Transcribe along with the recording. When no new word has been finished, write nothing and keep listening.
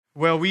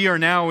Well, we are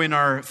now in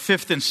our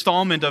fifth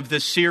installment of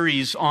this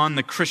series on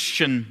the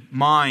Christian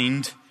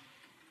mind.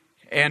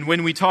 And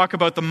when we talk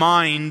about the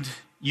mind,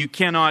 you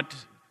cannot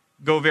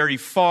go very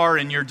far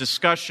in your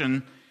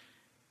discussion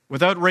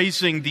without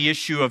raising the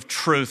issue of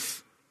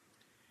truth.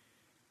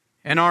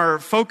 And our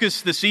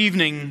focus this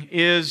evening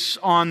is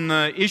on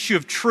the issue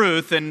of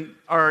truth, and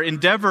our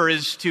endeavor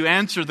is to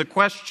answer the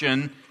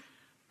question,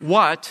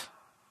 what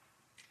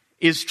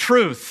is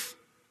truth?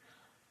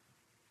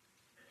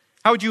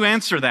 How would you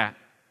answer that?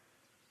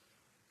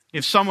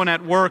 If someone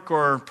at work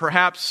or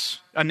perhaps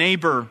a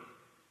neighbor,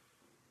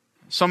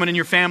 someone in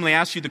your family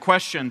asks you the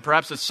question,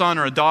 perhaps a son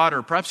or a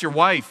daughter, perhaps your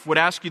wife would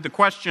ask you the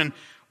question,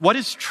 what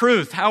is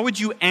truth? How would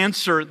you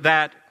answer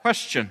that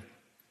question?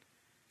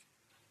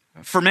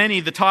 For many,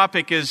 the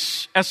topic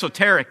is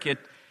esoteric. It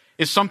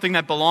is something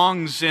that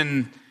belongs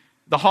in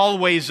the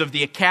hallways of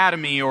the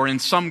academy or in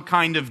some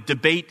kind of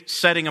debate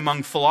setting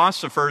among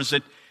philosophers.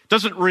 It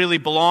doesn't really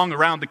belong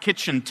around the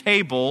kitchen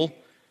table.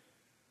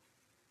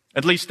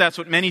 At least that's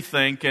what many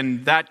think,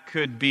 and that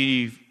could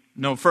be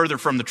no further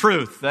from the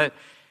truth. That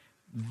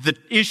the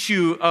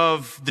issue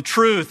of the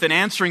truth and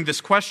answering this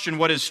question,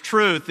 what is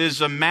truth,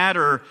 is a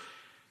matter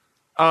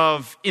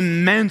of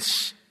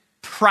immense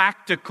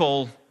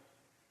practical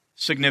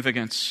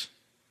significance.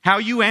 How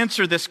you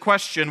answer this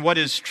question, what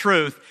is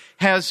truth,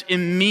 has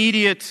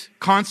immediate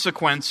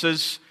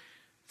consequences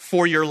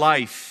for your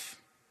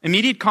life.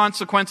 Immediate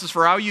consequences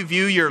for how you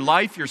view your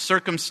life, your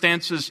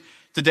circumstances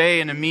today,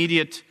 and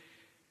immediate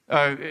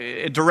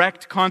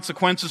direct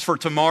consequences for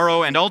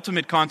tomorrow, and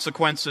ultimate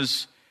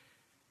consequences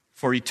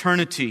for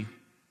eternity.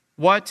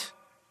 What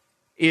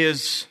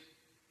is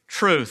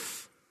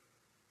truth?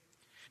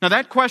 Now,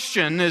 that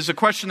question is a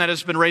question that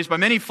has been raised by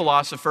many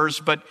philosophers,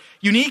 but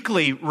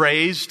uniquely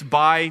raised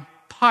by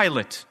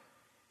Pilate.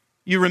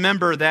 You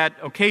remember that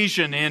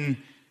occasion in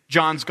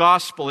John's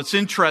Gospel. It's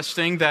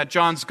interesting that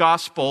John's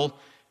Gospel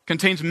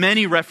contains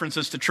many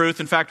references to truth.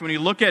 In fact, when you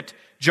look at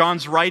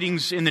John's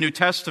writings in the New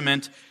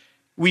Testament,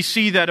 we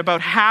see that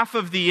about half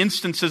of the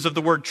instances of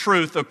the word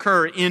truth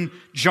occur in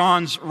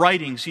John's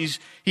writings.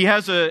 He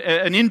has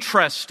an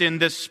interest in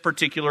this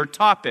particular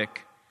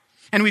topic.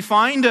 And we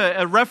find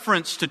a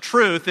reference to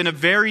truth in a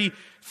very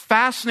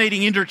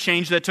fascinating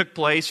interchange that took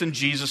place in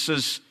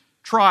Jesus'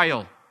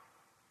 trial.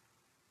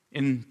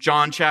 In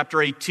John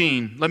chapter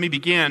 18. Let me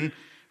begin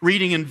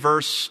reading in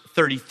verse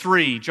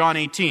 33. John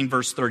 18,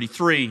 verse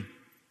 33.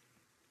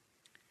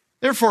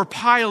 Therefore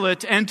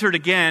Pilate entered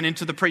again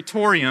into the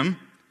praetorium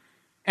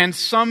and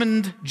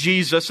summoned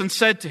Jesus and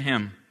said to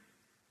him,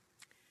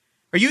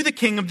 "Are you the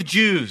king of the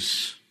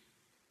Jews?"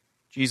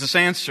 Jesus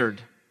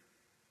answered,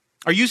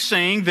 "Are you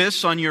saying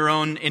this on your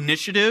own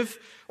initiative,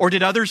 or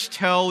did others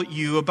tell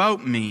you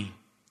about me?"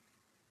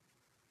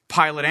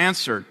 Pilate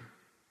answered,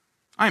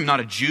 "I am not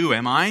a Jew,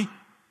 am I?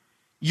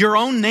 Your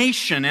own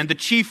nation and the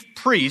chief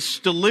priests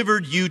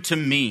delivered you to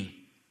me.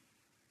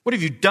 What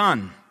have you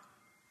done?"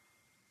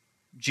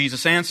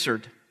 Jesus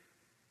answered,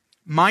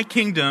 "My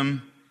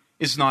kingdom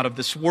is not of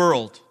this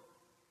world.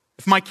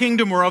 If my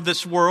kingdom were of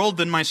this world,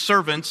 then my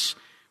servants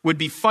would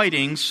be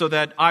fighting so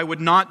that I would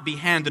not be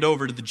handed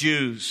over to the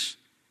Jews.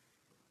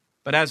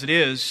 But as it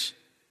is,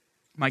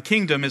 my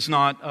kingdom is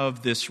not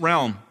of this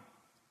realm."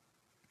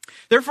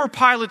 Therefore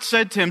Pilate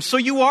said to him, "So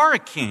you are a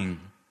king?"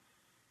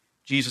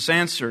 Jesus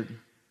answered,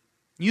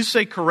 "You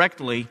say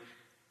correctly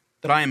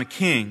that I am a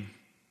king.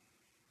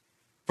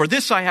 For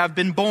this I have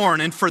been born,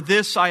 and for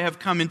this I have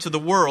come into the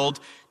world,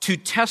 to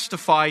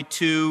testify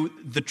to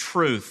the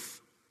truth.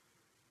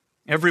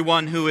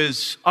 Everyone who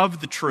is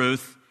of the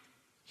truth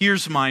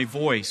hears my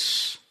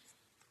voice."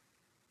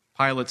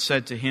 Pilate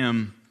said to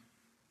him,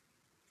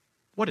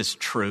 "What is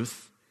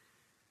truth?"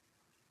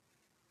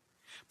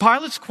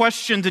 Pilate's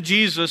question to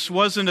Jesus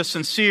wasn't a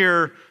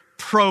sincere,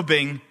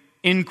 probing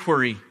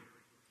inquiry.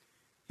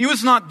 He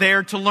was not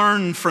there to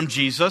learn from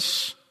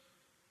Jesus.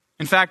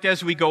 In fact,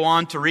 as we go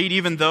on to read,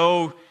 even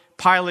though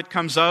Pilate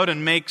comes out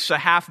and makes a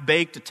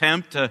half-baked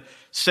attempt to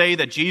say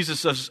that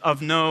Jesus is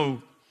of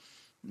no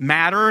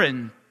matter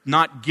and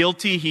not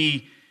guilty,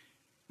 he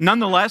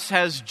nonetheless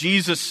has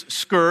Jesus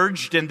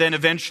scourged and then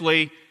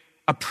eventually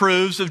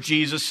approves of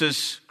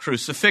Jesus'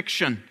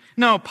 crucifixion.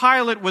 No,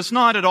 Pilate was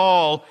not at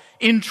all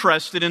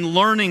interested in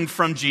learning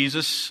from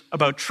Jesus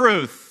about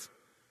truth.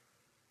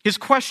 His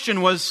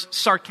question was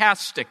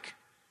sarcastic.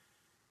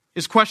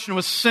 His question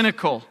was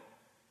cynical.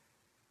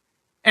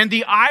 And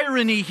the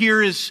irony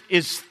here is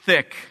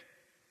thick.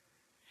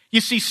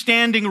 You see,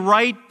 standing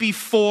right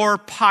before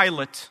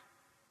Pilate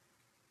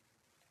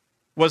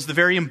was the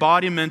very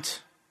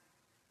embodiment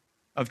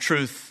of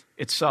truth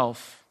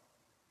itself.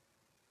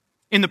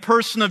 In the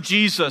person of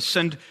Jesus,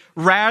 and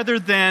rather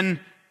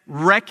than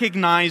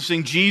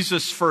recognizing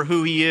Jesus for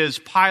who he is,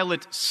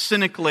 Pilate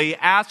cynically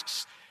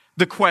asks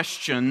the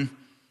question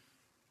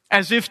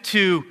as if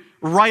to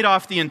write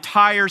off the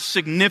entire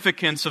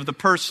significance of the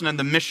person and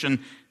the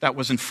mission that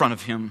was in front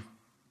of him.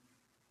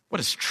 What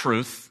is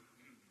truth?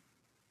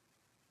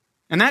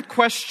 And that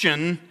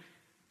question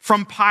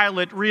from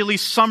Pilate really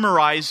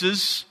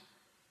summarizes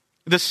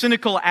the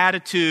cynical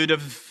attitude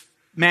of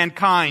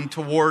mankind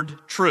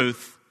toward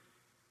truth,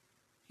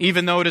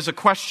 even though it is a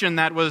question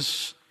that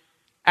was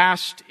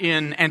asked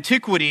in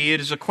antiquity, it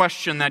is a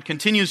question that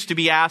continues to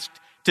be asked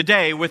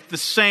today with the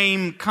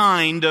same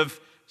kind of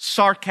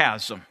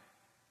sarcasm.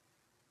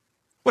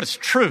 What is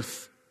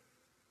truth?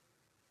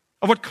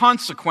 Of what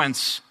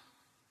consequence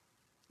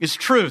is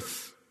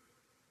truth?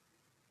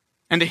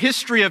 And the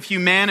history of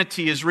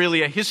humanity is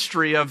really a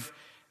history of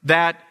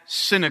that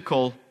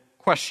cynical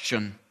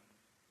question.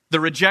 The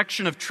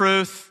rejection of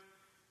truth,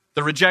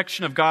 the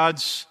rejection of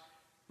God's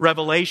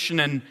revelation,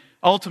 and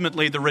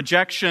ultimately the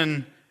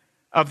rejection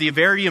of the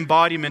very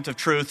embodiment of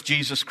truth,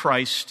 Jesus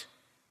Christ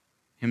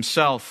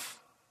himself.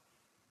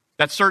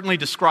 That certainly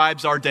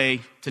describes our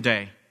day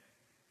today.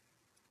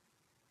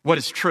 What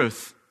is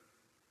truth?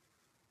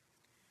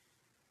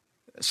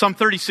 Some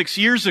 36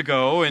 years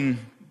ago, in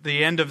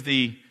the end of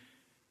the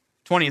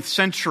 20th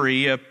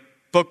century, a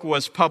book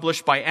was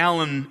published by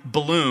Alan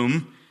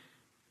Bloom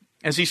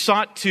as he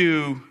sought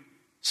to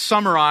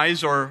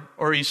summarize or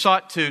he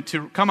sought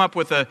to come up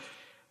with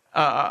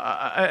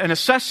an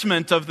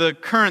assessment of the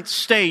current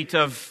state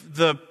of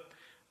the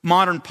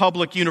modern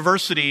public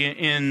university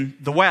in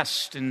the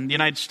West, in the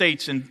United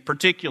States in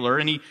particular.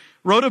 And he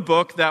wrote a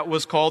book that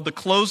was called The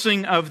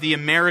Closing of the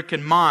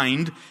American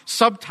Mind,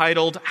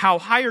 subtitled How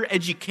Higher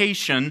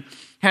Education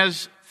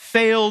Has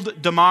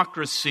Failed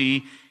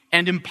Democracy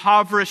and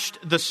Impoverished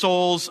the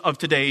Souls of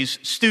Today's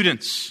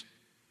Students.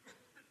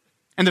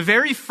 And the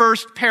very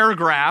first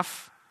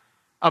paragraph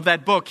of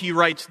that book, he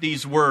writes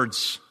these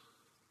words: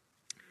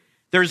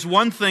 "There's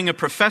one thing a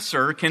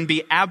professor can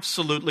be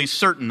absolutely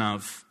certain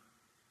of.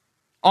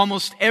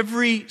 Almost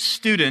every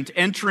student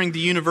entering the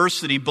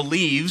university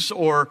believes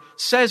or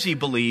says he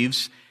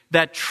believes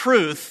that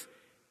truth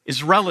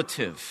is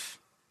relative.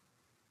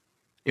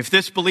 If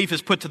this belief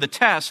is put to the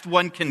test,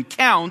 one can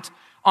count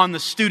on the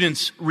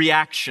student's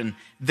reaction.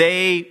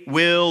 They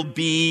will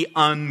be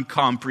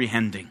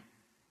uncomprehending."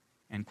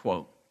 End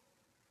quote.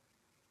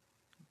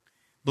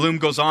 Bloom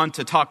goes on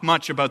to talk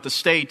much about the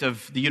state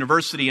of the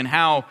university and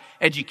how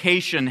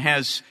education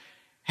has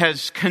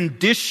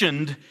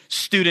conditioned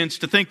students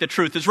to think that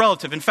truth is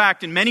relative. In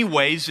fact, in many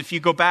ways, if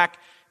you go back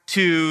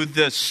to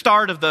the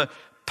start of the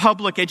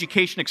public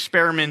education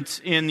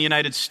experiment in the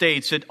United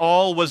States, it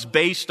all was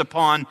based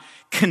upon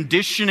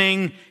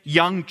conditioning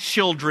young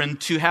children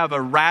to have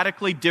a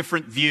radically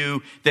different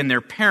view than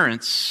their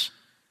parents,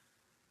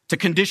 to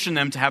condition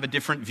them to have a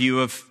different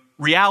view of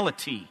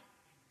reality.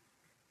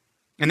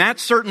 And that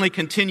certainly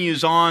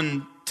continues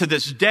on to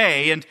this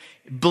day. And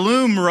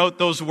Bloom wrote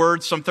those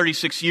words some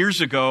 36 years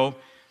ago.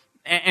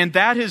 And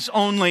that has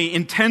only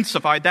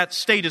intensified, that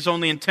state has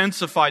only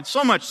intensified,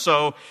 so much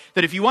so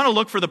that if you want to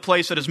look for the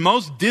place that is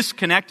most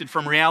disconnected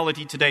from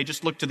reality today,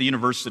 just look to the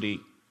university.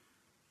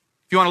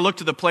 If you want to look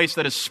to the place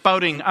that is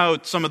spouting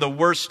out some of the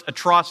worst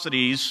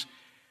atrocities,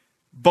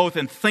 both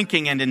in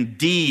thinking and in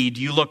deed,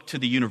 you look to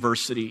the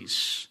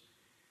universities.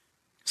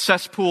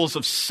 Cesspools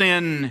of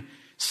sin,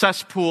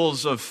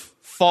 cesspools of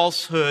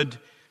falsehood,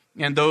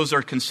 and those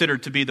are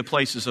considered to be the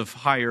places of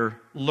higher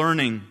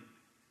learning.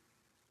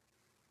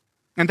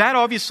 And that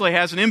obviously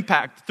has an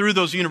impact. Through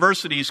those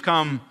universities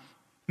come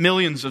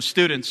millions of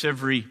students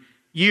every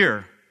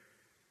year.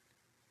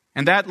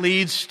 And that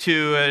leads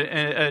to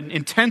an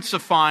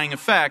intensifying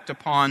effect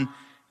upon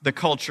the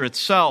culture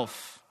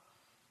itself.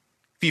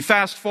 If you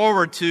fast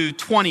forward to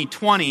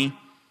 2020,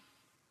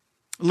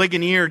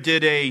 Ligonier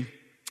did a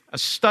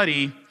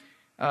study,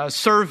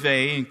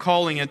 survey, and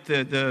calling it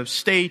the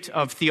state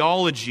of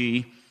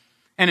theology.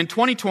 And in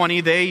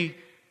 2020, they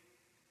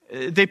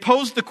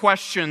posed the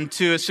question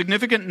to a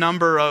significant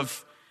number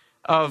of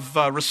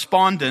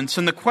respondents,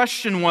 and the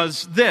question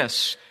was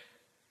this,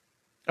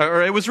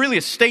 or it was really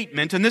a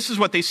statement, and this is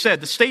what they said.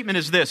 The statement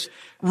is this: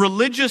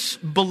 religious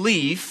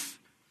belief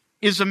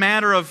is a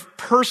matter of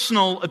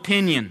personal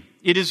opinion.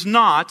 It is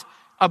not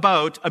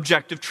about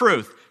objective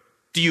truth.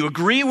 Do you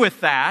agree with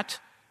that,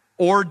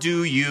 or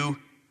do you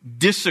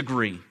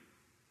disagree?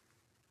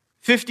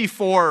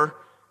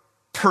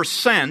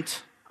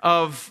 54%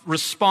 of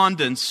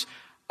respondents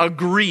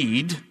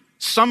agreed,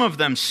 some of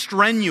them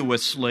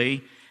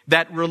strenuously,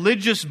 that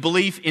religious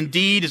belief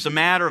indeed is a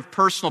matter of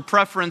personal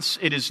preference.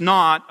 It is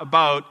not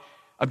about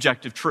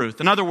objective truth.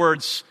 In other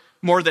words,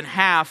 more than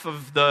half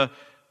of the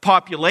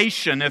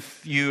population,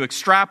 if you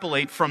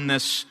extrapolate from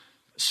this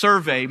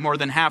survey, more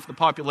than half the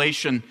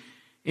population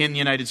in the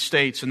United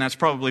States, and that's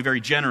probably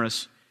very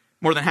generous,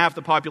 more than half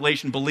the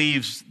population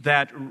believes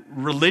that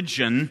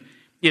religion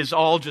is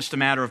all just a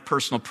matter of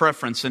personal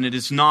preference and it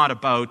is not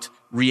about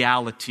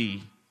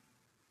reality.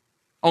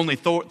 Only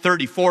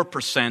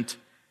 34%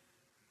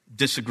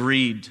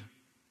 disagreed.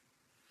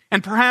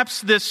 And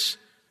perhaps this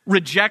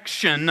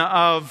rejection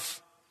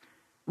of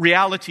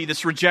reality,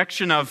 this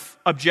rejection of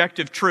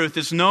objective truth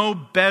is no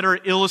better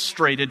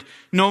illustrated,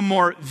 no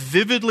more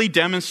vividly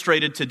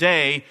demonstrated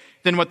today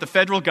than what the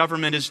federal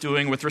government is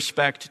doing with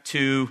respect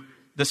to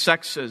the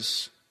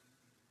sexes.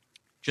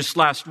 Just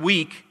last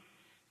week,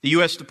 the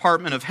U.S.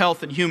 Department of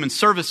Health and Human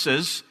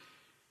Services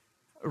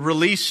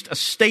released a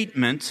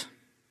statement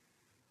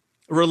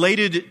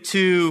related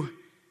to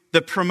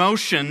the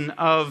promotion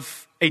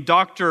of a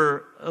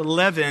Dr.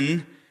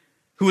 Levin,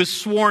 who was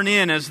sworn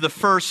in as the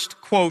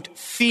first, quote,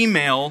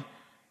 female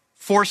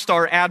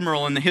four-star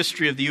admiral in the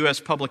history of the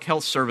U.S. Public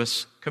Health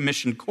Service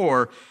Commissioned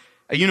Corps,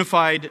 a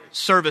unified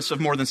service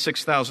of more than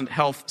 6,000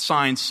 health,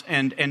 science,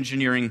 and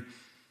engineering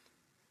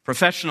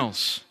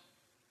professionals.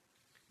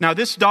 Now,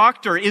 this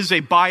doctor is a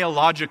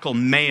biological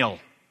male.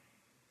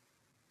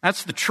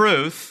 That's the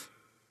truth.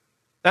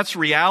 That's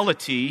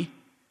reality.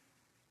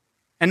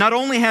 And not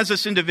only has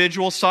this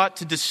individual sought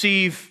to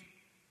deceive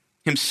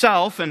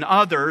himself and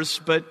others,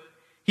 but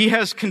he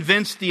has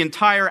convinced the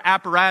entire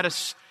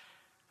apparatus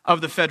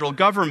of the federal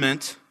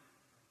government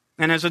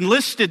and has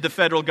enlisted the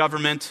federal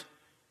government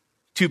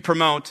to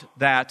promote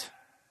that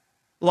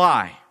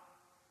lie.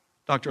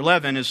 Dr.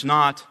 Levin is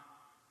not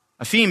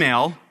a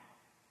female,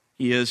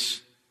 he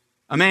is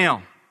a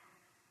male.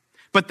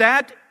 But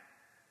that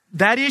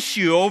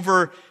issue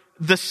over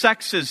the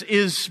sexes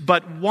is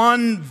but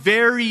one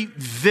very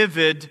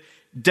vivid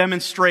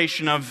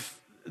demonstration of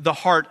the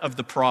heart of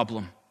the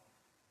problem.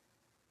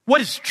 What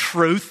is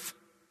truth?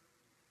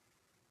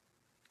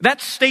 That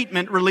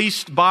statement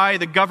released by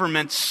the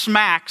government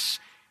smacks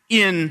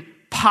in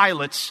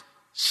Pilate's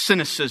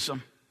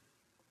cynicism.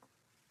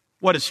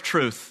 What is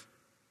truth?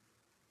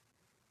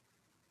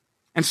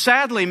 And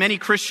sadly, many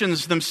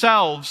Christians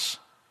themselves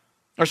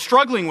are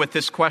struggling with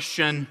this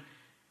question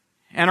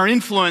and are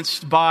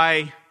influenced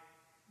by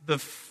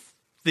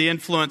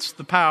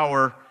the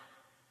power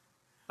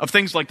of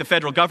things like the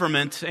federal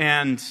government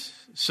and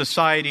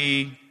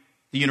society,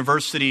 the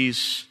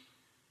universities,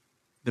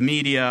 the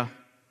media.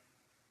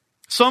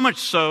 So much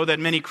so that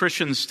many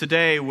Christians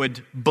today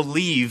would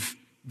believe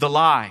the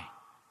lie,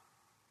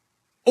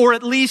 or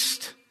at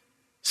least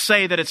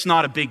say that it's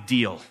not a big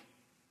deal.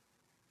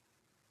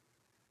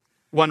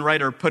 One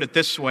writer put it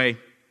this way: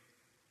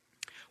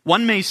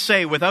 one may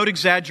say without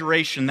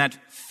exaggeration that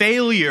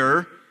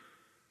failure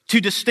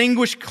to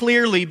distinguish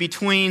clearly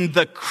between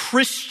the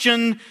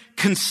Christian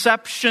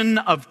conception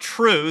of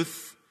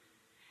truth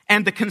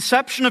and the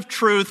conception of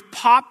truth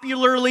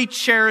popularly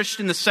cherished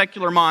in the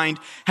secular mind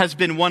has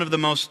been one of the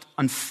most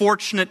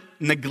unfortunate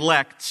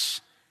neglects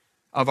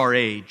of our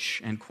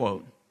age, end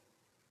quote.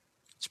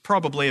 It's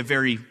probably a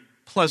very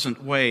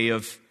pleasant way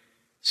of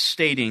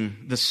stating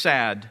the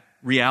sad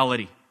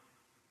reality.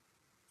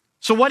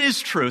 So what is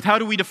truth? How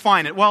do we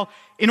define it? Well,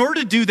 in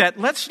order to do that,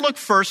 let's look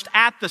first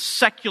at the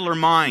secular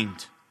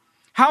mind.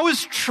 How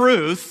is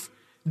truth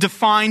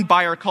defined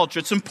by our culture?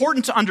 It's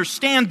important to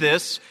understand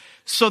this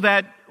so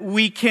that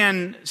we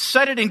can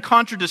set it in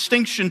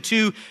contradistinction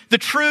to the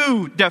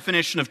true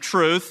definition of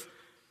truth,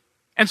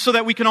 and so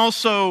that we can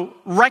also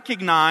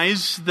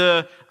recognize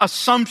the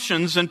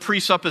assumptions and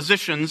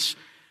presuppositions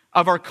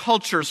of our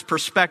culture's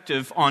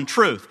perspective on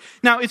truth.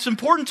 Now, it's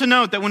important to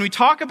note that when we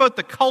talk about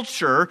the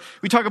culture,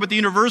 we talk about the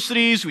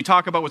universities, we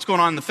talk about what's going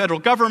on in the federal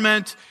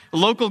government,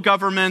 local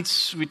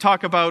governments, we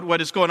talk about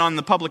what is going on in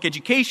the public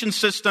education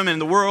system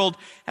and the world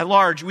at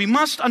large. We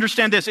must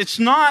understand this. It's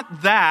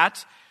not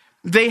that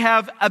they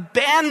have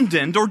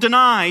abandoned or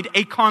denied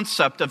a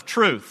concept of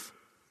truth.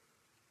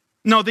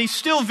 No, they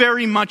still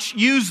very much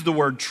use the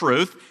word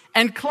truth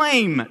and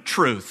claim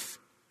truth.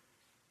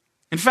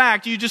 In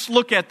fact, you just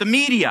look at the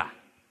media.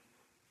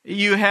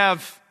 You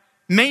have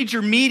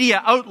major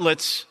media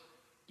outlets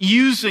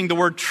using the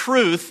word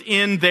truth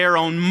in their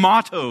own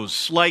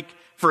mottos, like,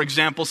 for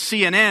example,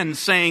 CNN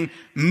saying,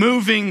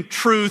 "Moving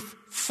truth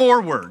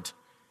forward,"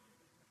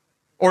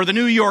 or the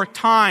New York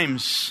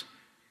Times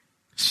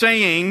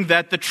saying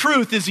that the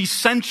truth is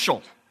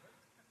essential.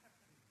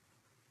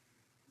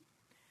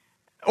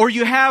 Or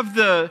you have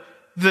the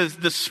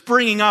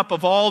springing up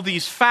of all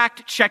these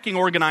fact-checking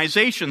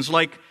organizations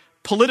like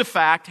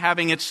PolitiFact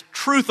having its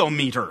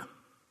truthometer.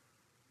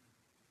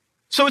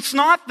 So it's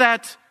not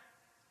that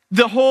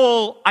the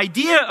whole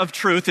idea of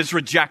truth is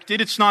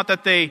rejected. It's not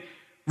that they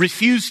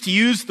refuse to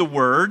use the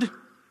word.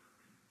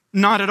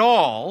 Not at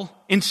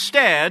all.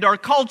 Instead, our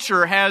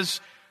culture has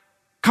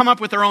come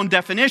up with their own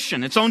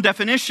definition, its own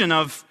definition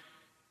of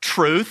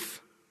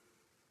truth.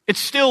 It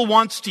still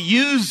wants to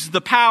use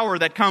the power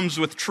that comes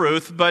with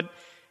truth, but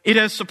it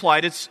has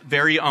supplied its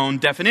very own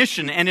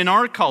definition. And in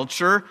our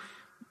culture,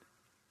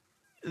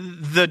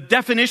 the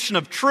definition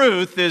of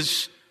truth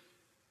is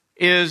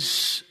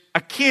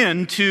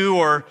akin to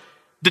or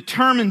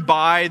determined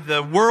by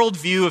the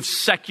worldview of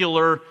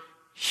secular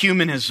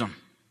humanism.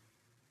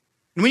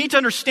 And we need to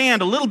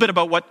understand a little bit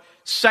about what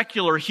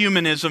secular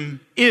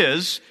humanism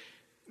is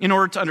in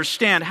order to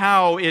understand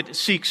how it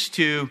seeks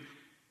to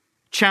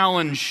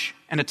challenge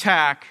and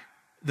attack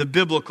the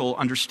biblical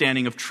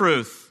understanding of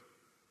truth.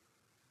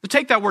 To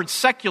take that word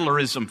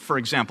secularism, for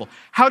example.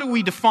 How do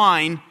we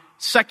define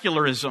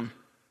secularism?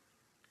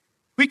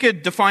 We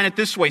could define it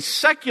this way.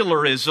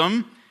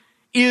 Secularism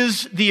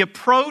is the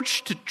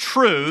approach to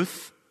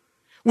truth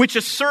which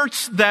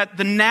asserts that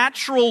the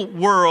natural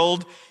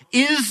world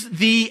is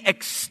the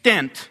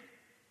extent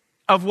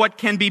of what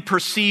can be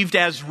perceived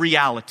as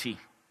reality.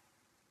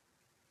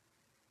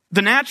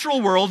 The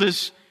natural world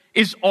is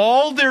is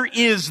all there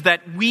is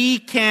that we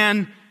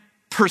can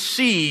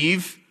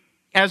perceive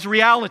as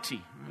reality.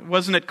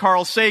 Wasn't it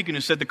Carl Sagan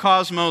who said the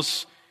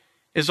cosmos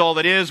is all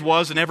that is,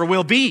 was, and ever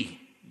will be?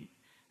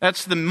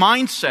 That's the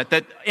mindset,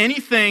 that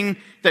anything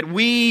that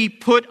we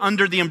put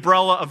under the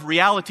umbrella of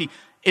reality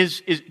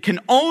can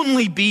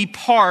only be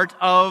part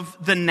of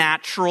the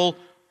natural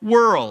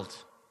world.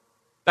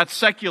 That's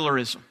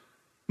secularism.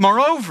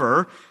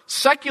 Moreover,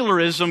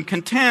 secularism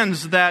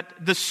contends that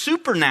the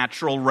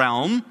supernatural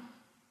realm,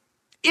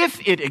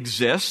 if it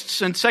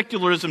exists, and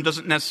secularism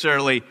doesn't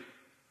necessarily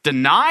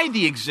deny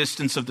the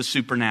existence of the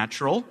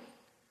supernatural.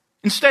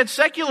 Instead,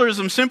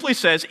 secularism simply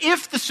says,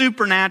 if the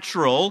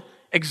supernatural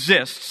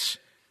exists,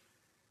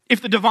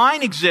 if the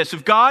divine exists,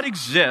 if God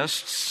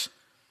exists,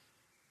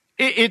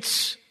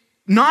 it's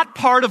not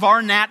part of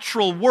our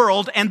natural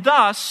world, and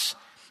thus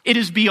it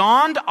is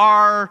beyond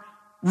our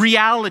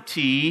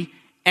reality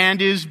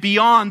and is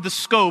beyond the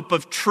scope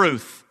of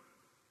truth.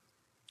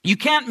 You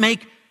can't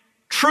make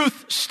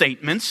truth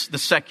statements, the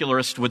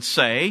secularist would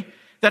say,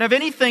 that have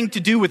anything to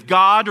do with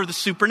God or the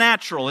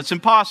supernatural. It's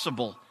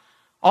impossible.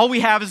 All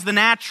we have is the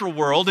natural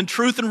world, and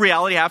truth and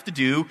reality have to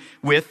do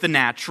with the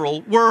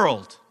natural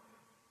world.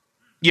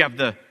 You have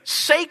the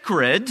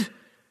sacred.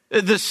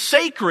 The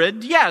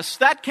sacred, yes,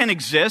 that can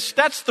exist.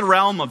 That's the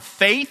realm of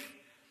faith.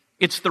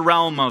 It's the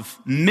realm of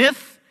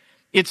myth.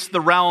 It's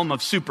the realm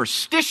of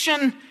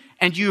superstition.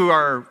 And you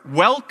are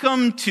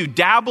welcome to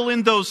dabble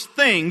in those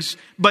things,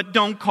 but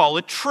don't call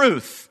it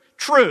truth.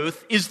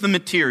 Truth is the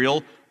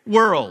material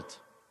world.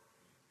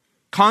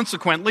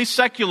 Consequently,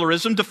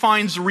 secularism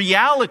defines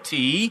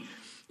reality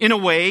in a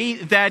way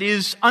that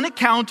is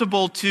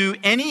unaccountable to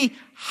any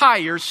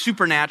higher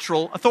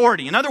supernatural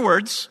authority. In other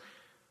words,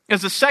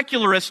 as a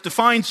secularist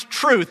defines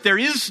truth, there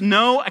is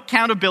no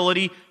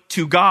accountability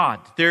to God.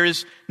 There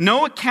is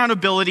no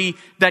accountability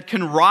that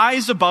can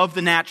rise above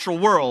the natural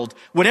world.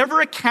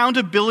 Whatever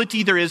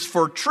accountability there is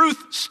for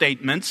truth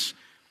statements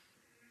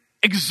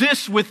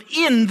exists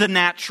within the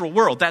natural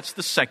world. That's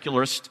the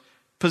secularist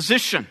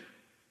position.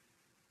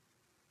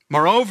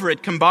 Moreover,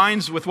 it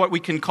combines with what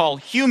we can call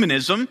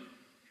humanism.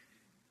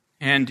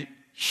 And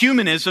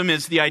humanism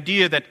is the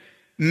idea that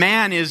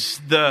man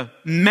is the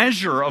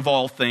measure of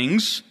all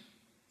things.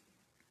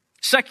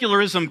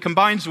 Secularism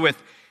combines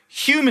with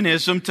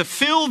humanism to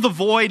fill the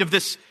void of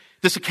this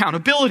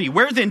accountability.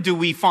 Where then do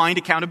we find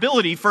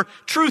accountability for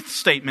truth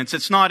statements?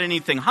 It's not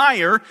anything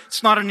higher.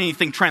 It's not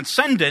anything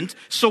transcendent.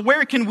 So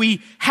where can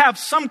we have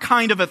some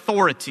kind of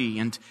authority?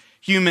 And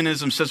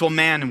humanism says, well,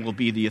 man will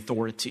be the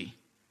authority.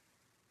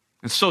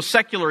 And so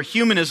secular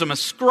humanism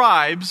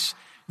ascribes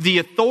the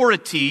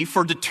authority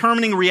for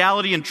determining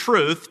reality and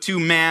truth to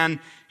man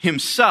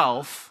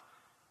himself.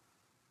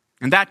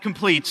 And that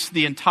completes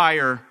the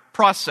entire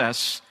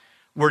process,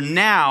 where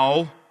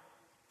now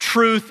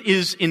truth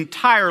is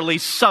entirely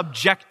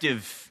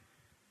subjective.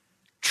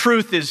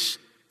 Truth is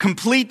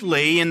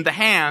completely in the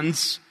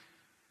hands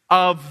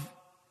of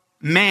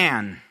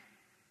man.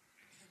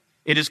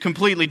 It is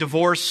completely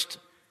divorced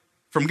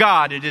from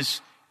God. It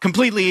is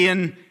completely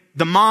in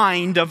the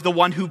mind of the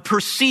one who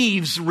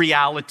perceives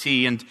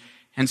reality.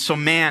 And so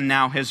man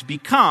now has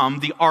become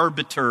the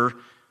arbiter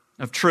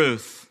of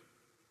truth.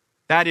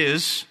 That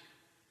is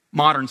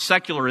modern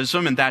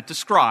secularism, and that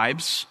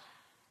describes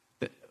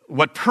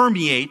what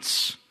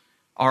permeates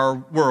our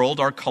world,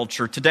 our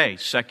culture today,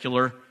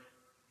 secular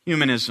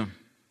humanism.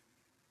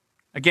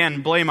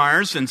 Again,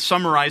 Blamires, in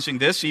summarizing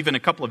this even a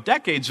couple of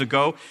decades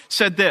ago,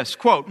 said this,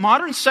 quote,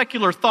 modern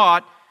secular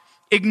thought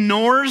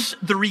ignores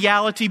the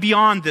reality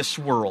beyond this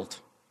world.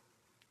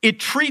 It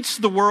treats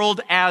the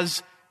world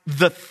as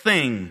the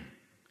thing.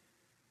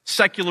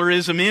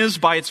 Secularism is,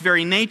 by its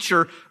very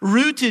nature,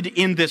 rooted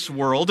in this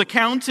world,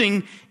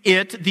 accounting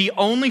it the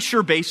only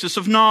sure basis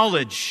of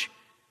knowledge,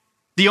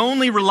 the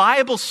only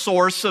reliable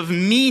source of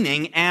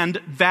meaning and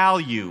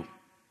value.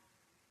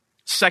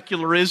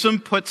 Secularism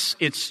puts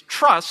its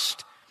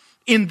trust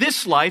in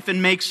this life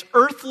and makes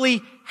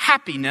earthly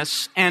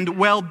happiness and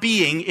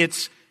well-being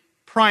its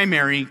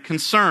primary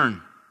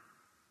concern.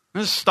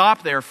 Let's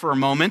stop there for a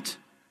moment.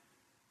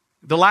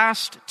 The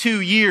last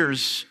 2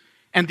 years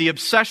and the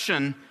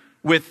obsession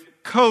with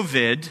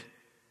COVID,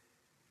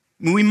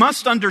 we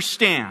must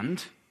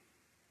understand,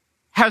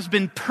 has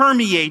been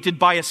permeated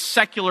by a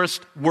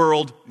secularist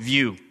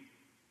worldview,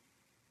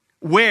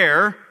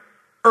 where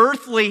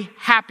earthly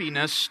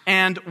happiness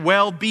and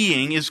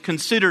well-being is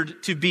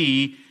considered to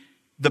be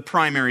the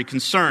primary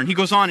concern. He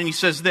goes on and he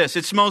says this,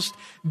 its most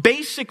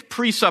basic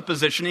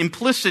presupposition,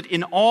 implicit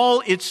in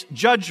all its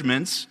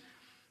judgments,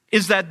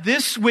 is that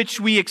this which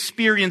we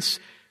experience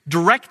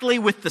directly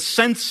with the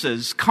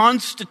senses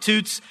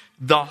constitutes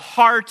the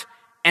heart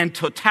and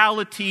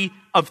totality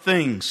of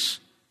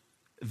things.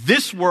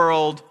 This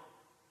world,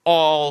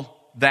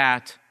 all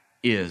that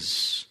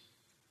is.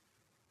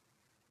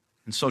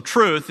 And so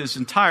truth is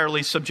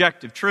entirely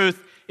subjective.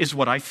 Truth is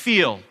what I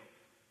feel.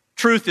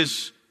 Truth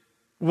is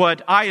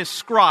what I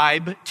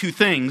ascribe to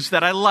things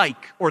that I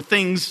like or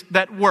things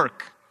that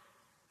work.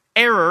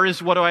 Error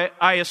is what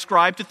I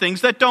ascribe to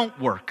things that don't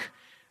work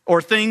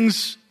or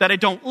things that I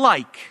don't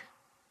like.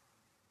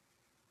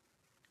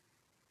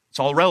 It's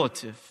all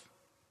relative.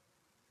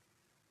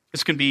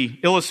 This can be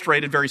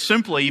illustrated very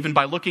simply even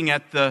by looking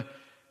at the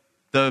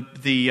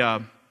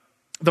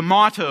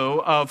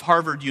motto of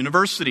Harvard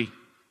University.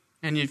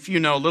 And if you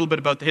know a little bit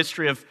about the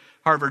history of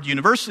Harvard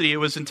University, it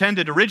was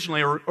intended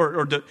originally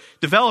or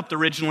developed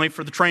originally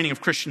for the training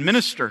of Christian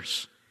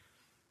ministers.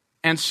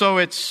 And so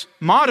its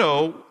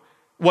motto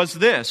was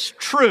this: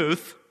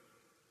 truth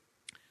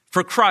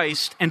for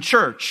Christ and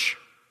church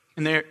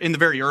in the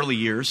very early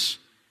years.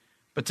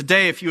 But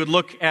today, if you would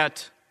look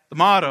at the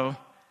motto,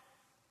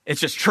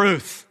 it's just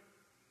truth.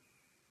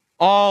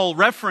 All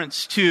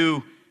reference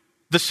to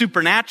the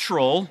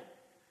supernatural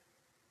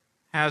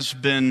has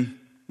been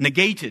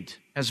negated,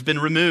 has been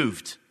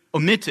removed,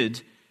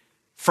 omitted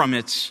from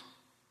its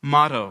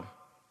motto.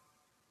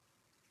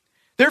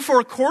 Therefore,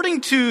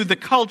 according to the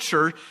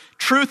culture,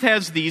 truth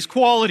has these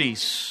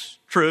qualities.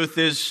 Truth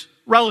is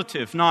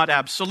relative, not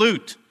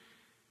absolute.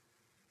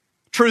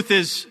 Truth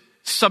is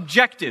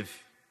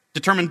subjective,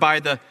 determined by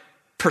the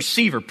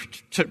perceiver,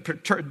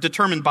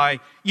 determined by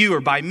you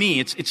or by me.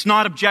 It's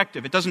not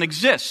objective. It doesn't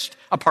exist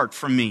apart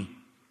from me.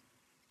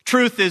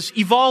 Truth is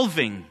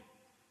evolving.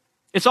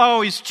 It's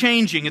always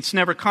changing. It's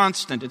never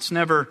constant. It's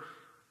never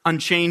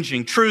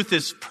unchanging. Truth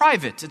is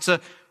private. It's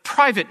a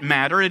private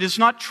matter. It is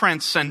not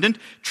transcendent.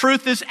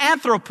 Truth is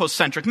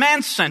anthropocentric,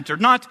 man-centered,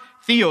 not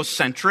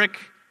theocentric.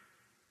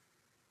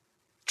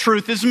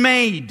 Truth is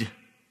made.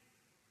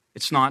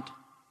 It's not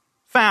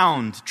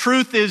found.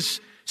 Truth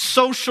is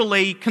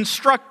socially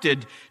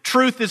constructed.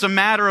 Truth is a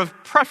matter of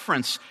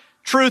preference.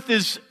 Truth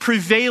is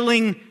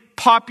prevailing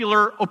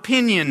popular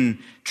opinion.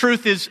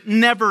 Truth is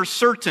never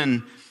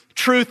certain.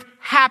 Truth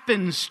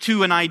happens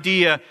to an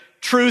idea.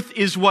 Truth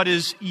is what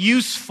is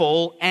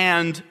useful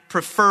and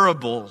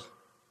preferable.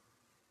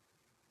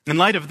 In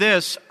light of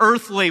this,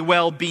 earthly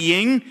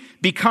well-being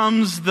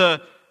becomes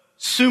the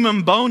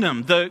summum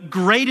bonum, the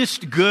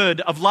greatest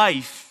good of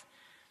life.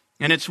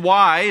 And it's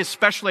why,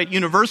 especially at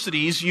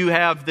universities, you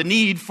have the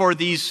need for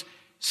these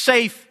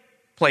safe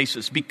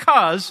places,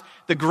 because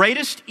the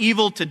greatest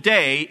evil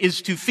today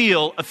is to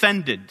feel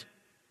offended.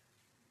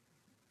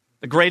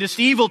 The greatest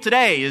evil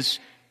today is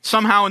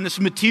somehow in this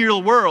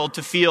material world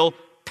to feel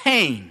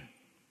pain.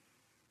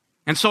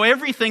 And so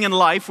everything in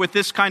life with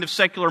this kind of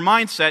secular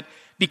mindset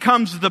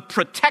becomes the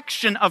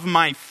protection of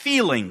my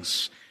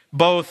feelings,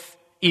 both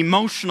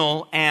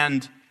emotional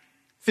and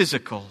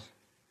physical.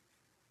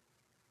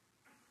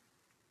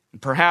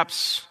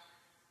 Perhaps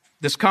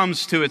this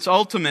comes to its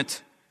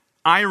ultimate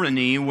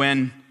irony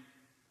when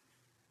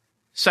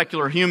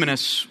secular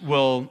humanists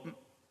will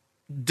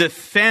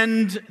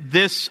defend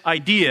this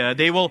idea.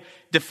 They will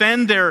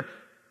defend their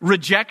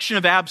rejection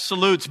of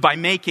absolutes by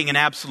making an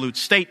absolute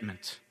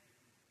statement.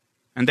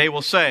 And they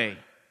will say,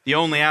 the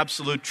only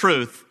absolute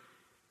truth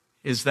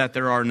is that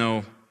there are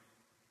no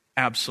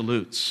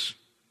absolutes.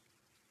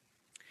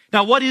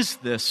 Now, what is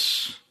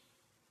this?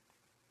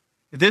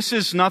 This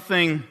is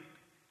nothing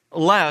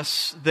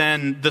less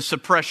than the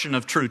suppression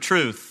of true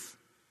truth.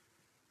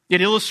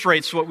 It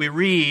illustrates what we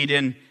read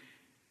in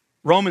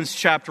Romans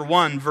chapter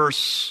 1,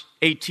 verse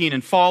 18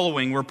 and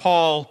following, where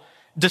Paul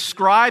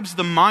describes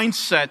the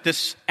mindset,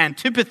 this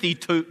antipathy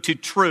to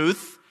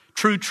truth,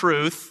 true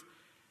truth,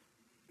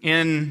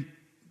 in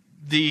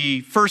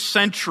the first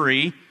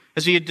century.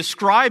 As he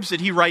describes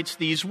it, he writes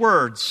these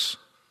words: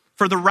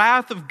 "For the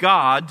wrath of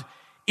God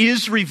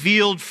is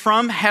revealed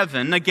from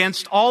heaven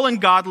against all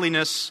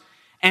ungodliness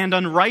and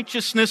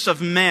unrighteousness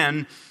of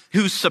men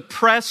who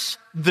suppress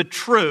the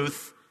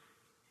truth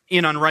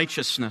in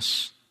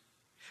unrighteousness.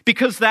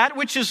 Because that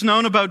which is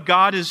known about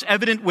God is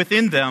evident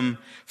within them,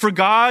 for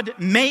God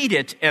made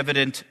it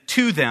evident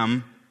to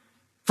them.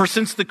 For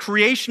since the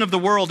creation of the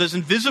world, his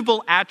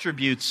invisible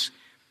attributes,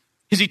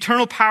 his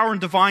eternal power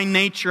and divine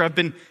nature have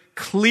been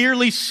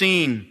clearly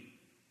seen,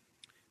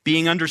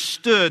 being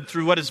understood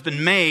through what has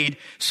been made,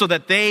 so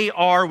that they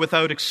are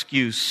without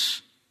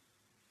excuse.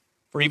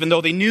 For even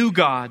though they knew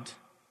God,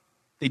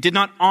 they did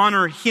not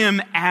honor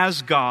him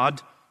as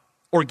God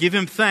or give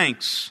him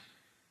thanks,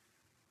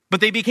 but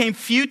they became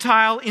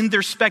futile in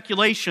their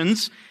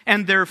speculations,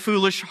 and their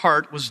foolish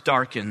heart was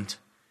darkened.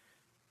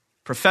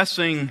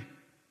 Professing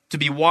to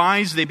be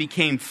wise, they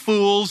became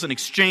fools and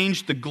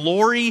exchanged the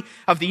glory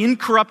of the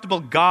incorruptible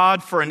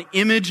God for an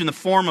image in the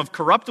form of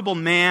corruptible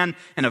man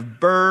and of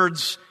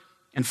birds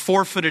and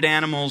four-footed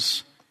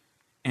animals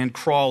and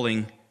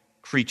crawling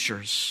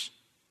creatures."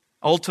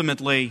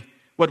 Ultimately,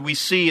 what we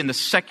see in the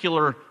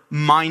secular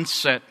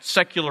mindset,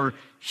 secular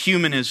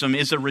humanism,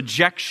 is a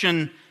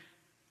rejection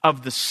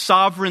of the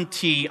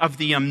sovereignty, of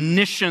the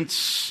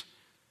omniscience,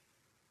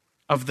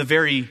 of the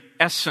very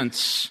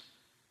essence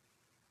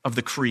of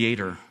the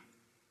Creator.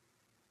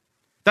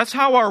 That's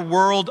how our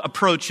world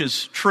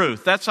approaches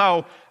truth. That's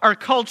how our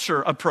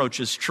culture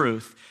approaches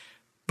truth.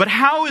 But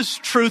how is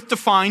truth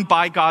defined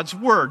by God's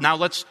Word? Now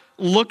let's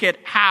look at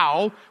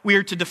how we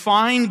are to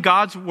define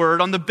God's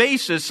Word on the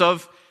basis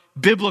of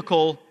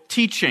biblical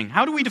teaching.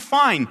 How do we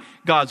define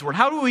God's Word?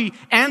 How do we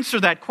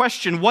answer that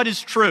question, what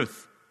is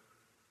truth?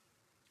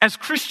 As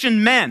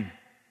Christian men,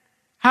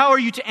 how are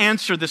you to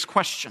answer this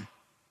question?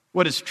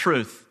 What is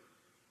truth?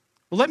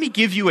 Well, let me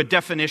give you a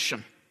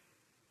definition.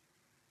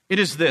 It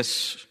is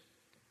this: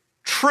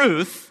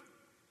 truth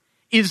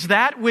is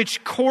that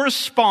which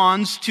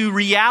corresponds to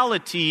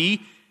reality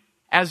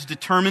as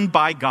determined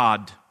by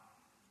God.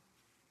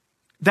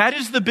 That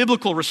is the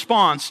biblical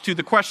response to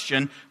the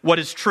question, what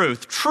is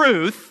truth?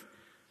 Truth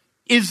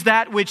is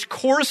that which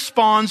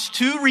corresponds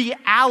to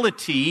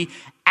reality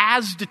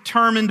as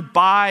determined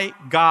by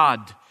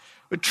God.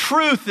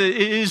 Truth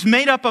is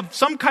made up of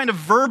some kind of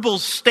verbal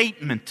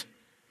statement.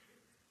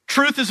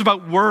 Truth is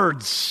about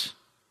words.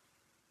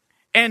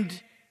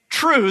 And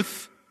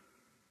truth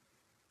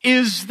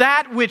is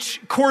that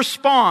which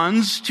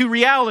corresponds to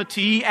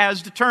reality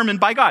as determined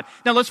by God.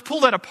 Now let's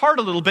pull that apart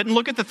a little bit and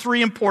look at the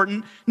three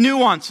important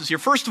nuances here.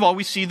 First of all,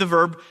 we see the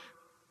verb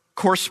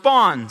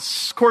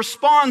corresponds.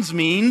 Corresponds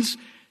means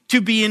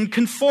to be in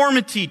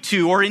conformity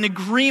to or in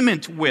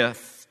agreement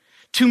with,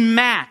 to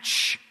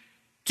match,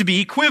 to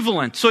be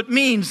equivalent. So it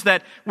means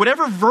that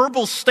whatever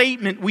verbal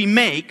statement we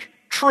make,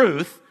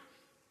 truth,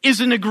 is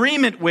in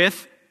agreement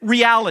with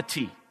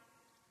reality.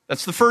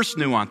 That's the first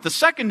nuance. The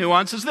second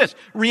nuance is this: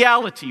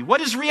 reality.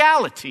 What is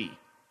reality?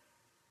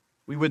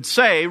 We would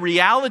say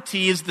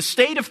reality is the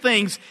state of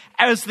things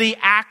as they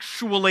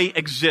actually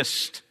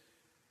exist.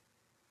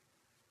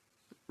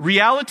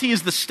 Reality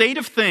is the state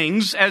of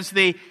things as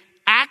they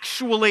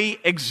actually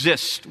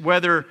exist,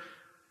 whether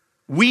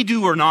we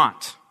do or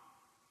not.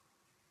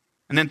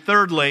 And then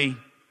thirdly,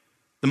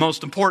 the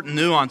most important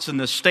nuance in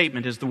this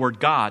statement is the word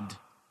God.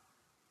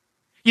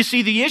 You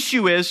see, the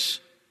issue is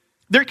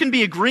there can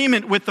be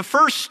agreement with the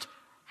first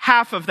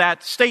half of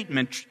that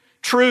statement.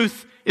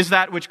 Truth is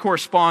that which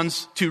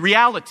corresponds to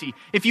reality.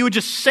 If you would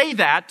just say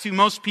that to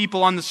most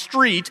people on the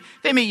street,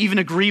 they may even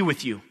agree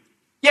with you.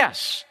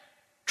 Yes,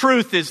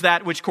 truth is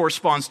that which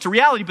corresponds to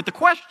reality. But the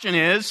question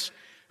is,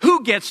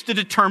 who gets to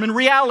determine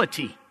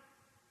reality?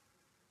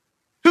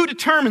 Who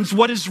determines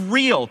what is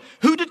real?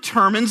 Who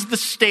determines the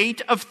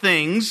state of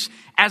things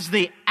as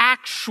they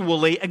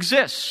actually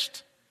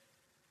exist?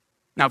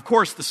 Now, of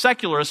course, the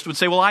secularist would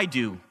say, well, I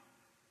do.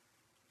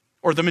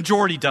 Or the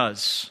majority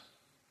does.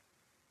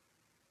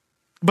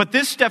 But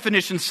this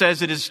definition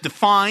says it is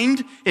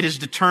defined, it is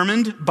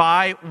determined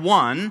by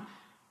one,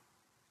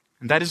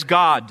 and that is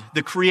God,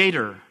 the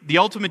Creator, the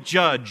ultimate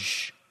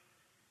judge,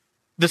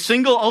 the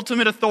single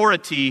ultimate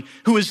authority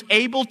who is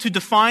able to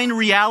define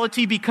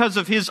reality because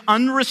of his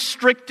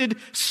unrestricted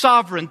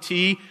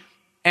sovereignty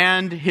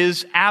and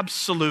his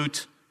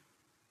absolute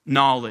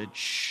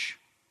knowledge.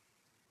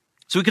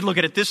 So we could look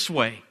at it this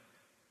way.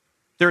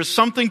 There is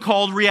something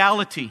called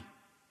reality,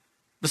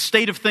 the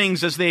state of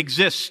things as they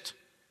exist.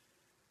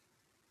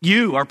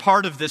 You are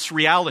part of this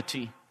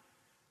reality.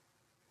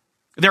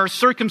 There are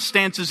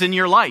circumstances in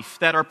your life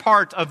that are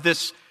part of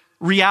this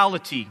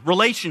reality.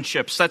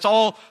 Relationships, that's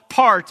all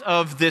part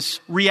of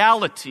this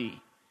reality.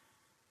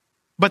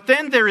 But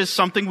then there is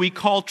something we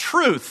call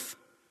truth.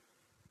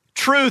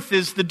 Truth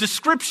is the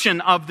description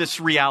of this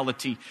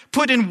reality,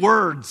 put in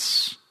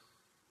words.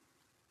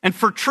 And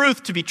for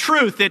truth to be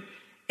truth,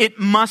 it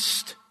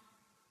must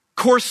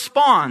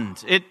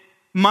correspond. It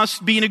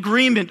must be in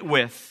agreement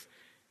with.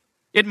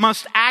 It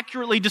must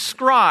accurately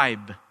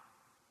describe.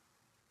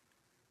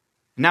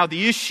 Now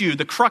the issue,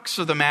 the crux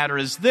of the matter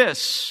is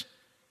this: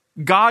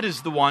 God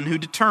is the one who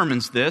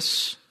determines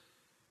this.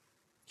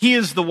 He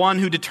is the one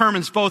who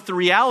determines both the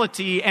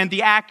reality and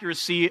the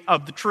accuracy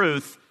of the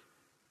truth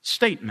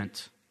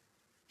statement.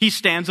 He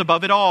stands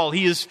above it all.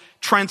 He is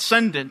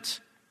transcendent.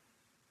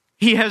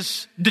 He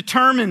has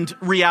determined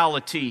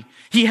reality.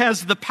 He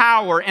has the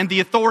power and the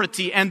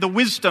authority and the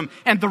wisdom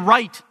and the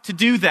right to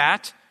do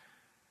that.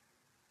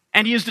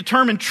 And he has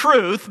determined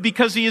truth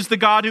because he is the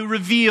God who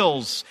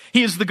reveals.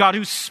 He is the God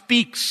who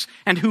speaks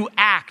and who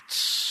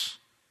acts.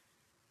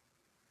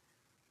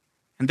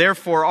 And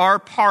therefore, our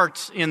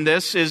part in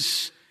this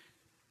is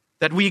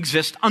that we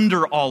exist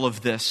under all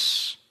of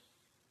this.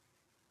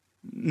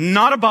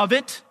 Not above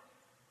it.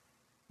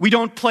 We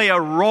don't play a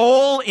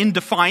role in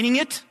defining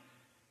it.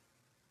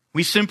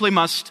 We simply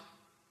must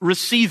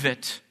receive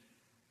it.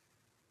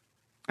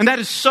 And that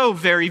is so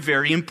very,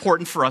 very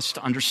important for us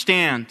to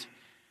understand.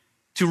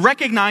 To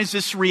recognize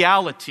this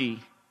reality,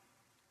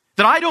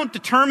 that I don't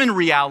determine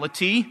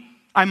reality,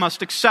 I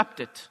must accept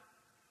it.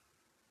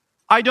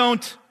 I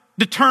don't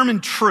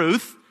determine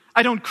truth,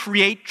 I don't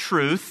create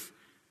truth.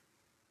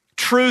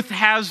 Truth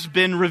has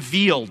been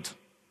revealed.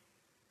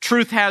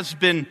 Truth has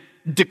been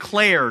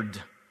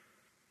declared.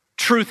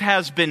 Truth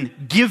has been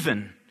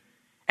given.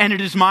 And it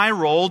is my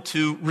role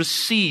to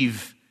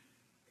receive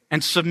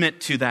and submit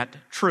to that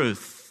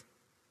truth.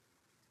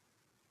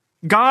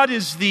 God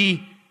is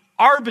the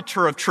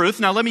arbiter of truth.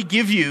 Now let me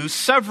give you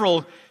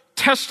several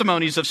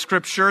testimonies of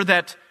Scripture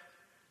that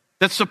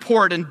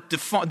support and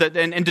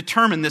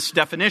determine this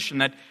definition,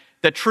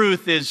 that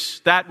truth is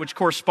that which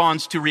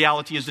corresponds to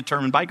reality as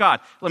determined by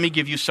God. Let me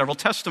give you several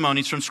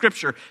testimonies from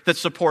Scripture that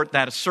support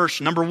that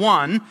assertion. Number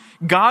one,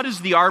 God is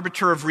the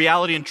arbiter of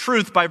reality and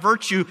truth by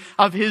virtue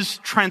of his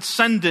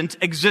transcendent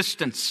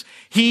existence.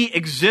 He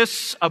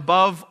exists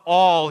above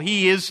all.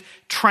 He is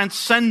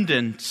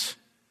transcendent.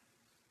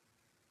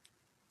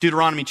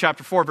 Deuteronomy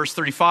chapter 4, verse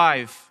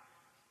 35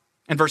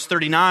 and verse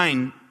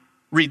 39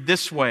 read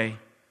this way.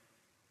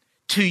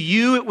 To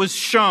you it was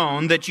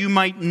shown that you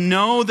might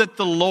know that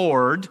the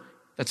Lord,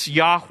 that's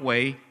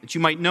Yahweh, that you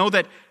might know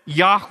that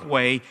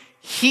Yahweh,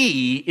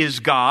 He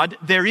is God.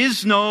 There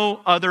is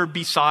no other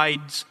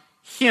besides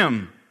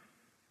Him.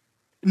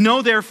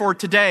 Know therefore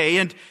today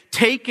and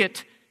take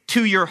it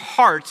to your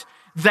heart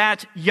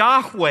that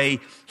Yahweh,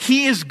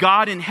 He is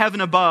God in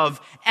heaven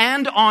above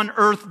and on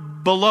earth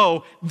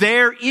below.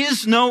 There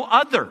is no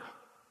other.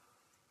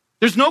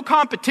 There's no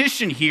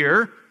competition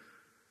here.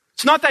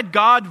 It's not that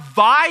God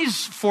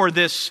vies for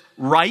this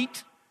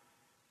right.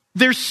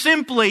 There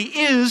simply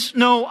is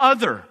no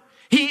other.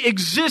 He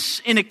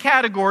exists in a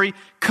category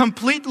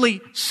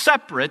completely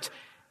separate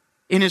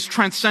in His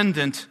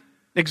transcendent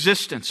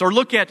existence. Or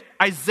look at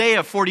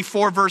Isaiah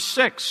 44, verse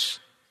 6.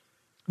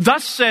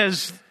 Thus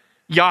says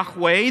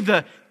Yahweh,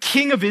 the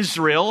King of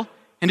Israel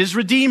and His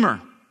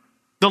Redeemer,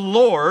 the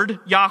Lord,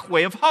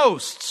 Yahweh of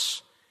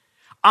hosts.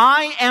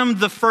 I am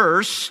the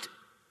first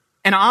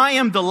and I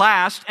am the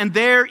last, and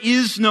there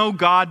is no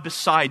God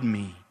beside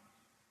me.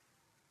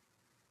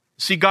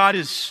 See, God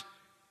is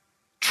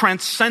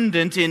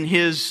transcendent in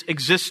His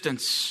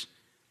existence.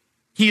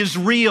 He is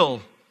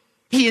real.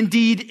 He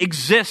indeed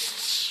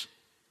exists.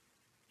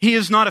 He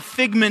is not a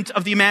figment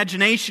of the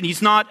imagination.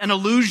 He's not an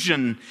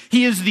illusion.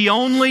 He is the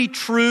only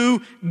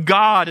true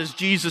God, as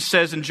Jesus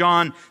says in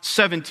John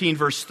 17,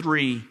 verse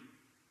 3.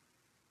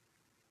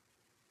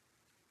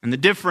 And the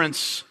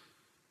difference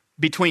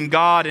between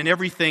God and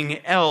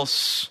everything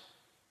else,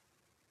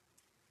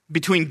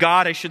 between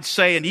God, I should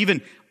say, and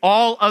even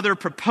all other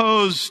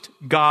proposed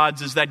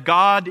gods, is that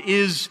God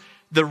is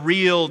the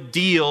real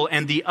deal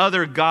and the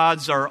other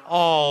gods are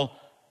all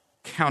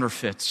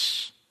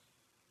counterfeits.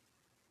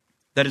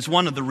 That is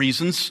one of the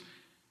reasons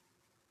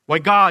why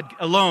God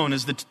alone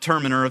is the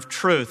determiner of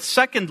truth.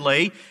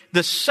 Secondly,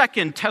 the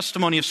second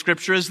testimony of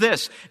Scripture is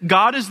this.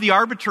 God is the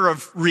arbiter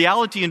of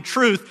reality and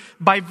truth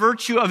by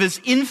virtue of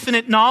His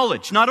infinite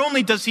knowledge. Not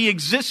only does He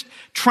exist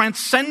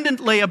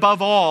transcendently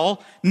above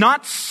all,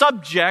 not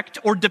subject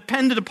or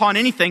dependent upon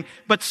anything,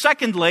 but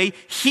secondly,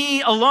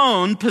 He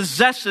alone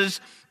possesses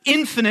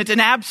infinite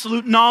and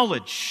absolute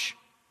knowledge.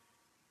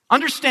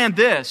 Understand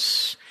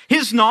this.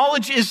 His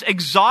knowledge is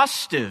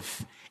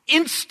exhaustive,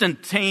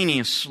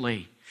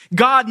 instantaneously.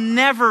 God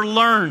never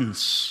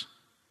learns.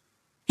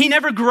 He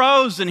never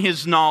grows in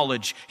His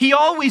knowledge. He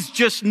always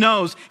just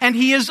knows, and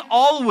He is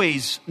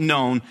always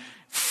known.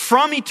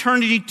 From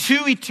eternity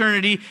to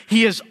eternity,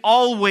 He is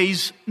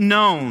always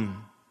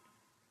known.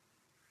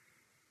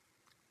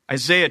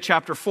 Isaiah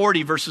chapter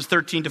 40, verses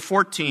 13 to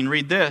 14,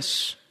 read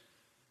this.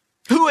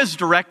 Who has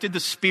directed the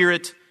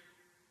Spirit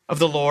of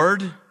the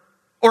Lord?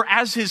 Or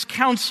as His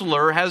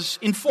counselor has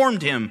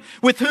informed Him?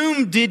 With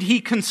whom did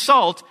He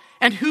consult?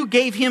 And who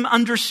gave Him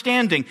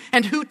understanding?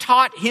 And who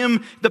taught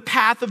Him the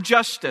path of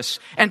justice?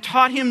 And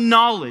taught Him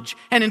knowledge?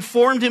 And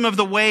informed Him of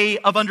the way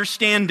of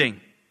understanding?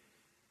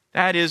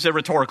 That is a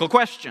rhetorical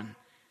question.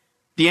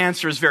 The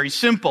answer is very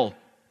simple.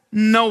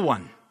 No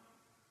one.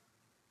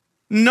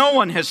 No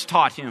one has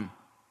taught Him.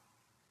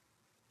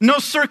 No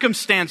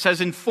circumstance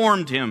has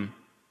informed Him.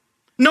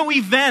 No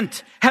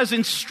event has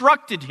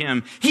instructed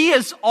Him. He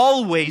has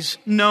always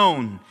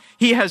known.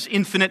 He has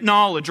infinite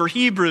knowledge. Or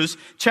Hebrews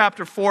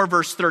chapter 4,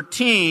 verse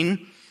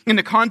 13. In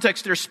the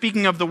context, they're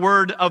speaking of the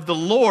word of the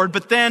Lord,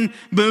 but then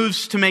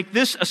moves to make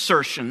this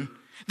assertion.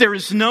 There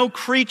is no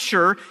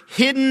creature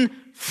hidden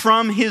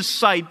from His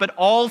sight, but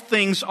all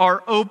things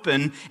are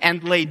open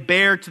and laid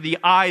bare to the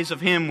eyes of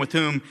Him with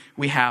whom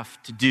we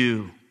have to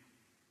do.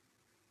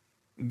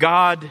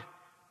 God,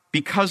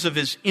 because of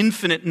His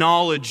infinite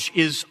knowledge,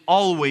 is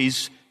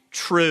always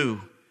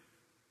true.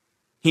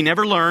 He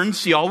never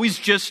learns. He always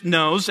just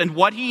knows. And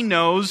what He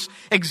knows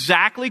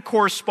exactly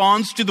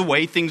corresponds to the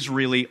way things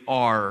really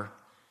are.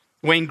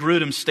 Wayne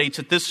Grudem states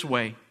it this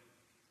way.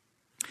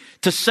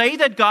 To say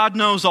that God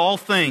knows all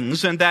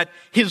things and that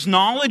His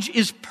knowledge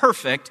is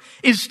perfect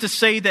is to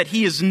say that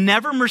He is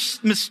never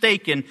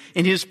mistaken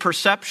in His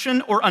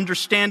perception or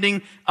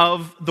understanding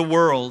of the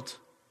world.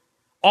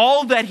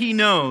 All that He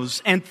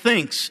knows and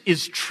thinks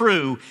is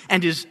true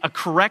and is a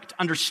correct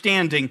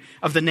understanding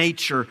of the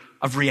nature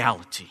of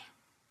reality.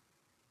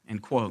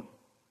 End quote.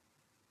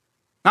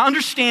 Now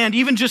understand,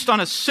 even just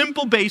on a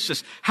simple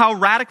basis, how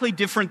radically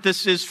different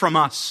this is from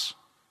us.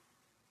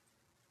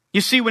 You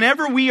see,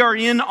 whenever we are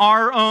in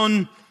our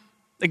own,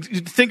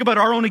 think about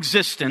our own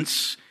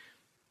existence,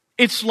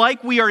 it's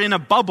like we are in a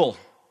bubble.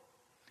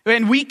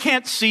 And we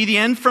can't see the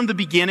end from the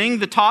beginning,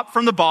 the top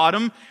from the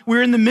bottom.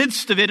 We're in the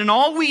midst of it, and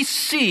all we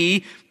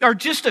see are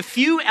just a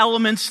few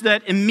elements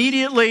that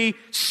immediately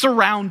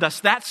surround us.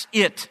 That's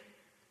it.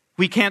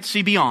 We can't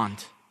see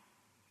beyond.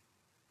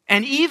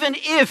 And even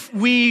if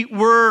we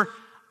were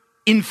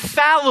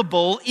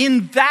infallible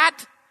in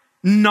that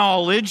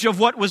knowledge of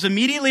what was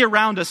immediately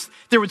around us,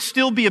 there would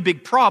still be a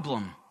big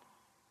problem.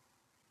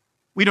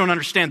 We don't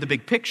understand the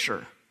big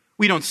picture.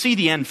 We don't see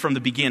the end from the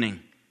beginning,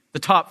 the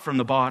top from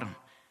the bottom.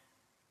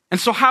 And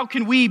so how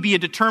can we be a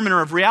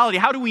determiner of reality?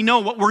 How do we know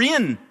what we're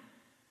in?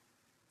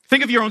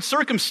 Think of your own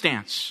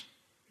circumstance.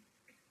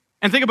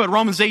 And think about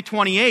Romans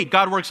 8:28.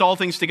 God works all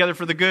things together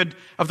for the good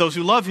of those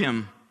who love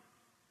him.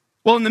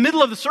 Well, in the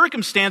middle of the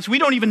circumstance, we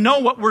don't even know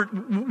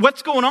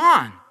what's going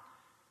on.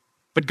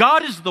 But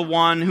God is the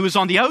one who is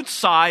on the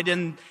outside,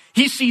 and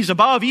he sees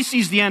above. He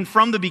sees the end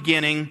from the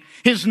beginning.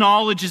 His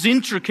knowledge is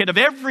intricate of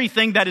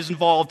everything that is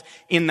involved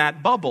in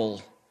that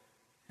bubble.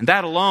 And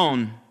that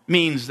alone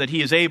means that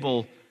he is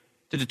able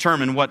to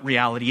determine what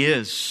reality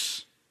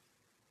is.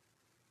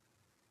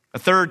 A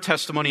third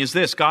testimony is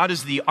this: God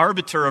is the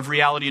arbiter of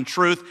reality and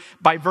truth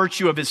by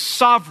virtue of his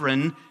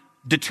sovereign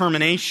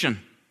determination.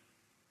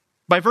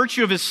 By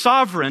virtue of his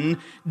sovereign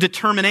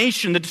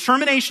determination. The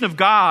determination of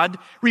God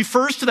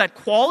refers to that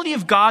quality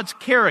of God's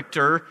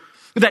character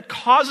that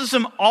causes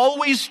him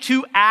always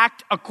to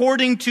act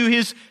according to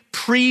his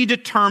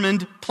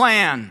predetermined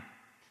plan.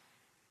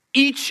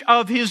 Each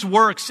of his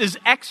works is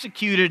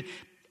executed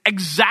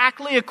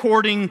exactly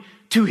according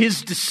to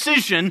his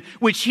decision,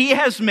 which he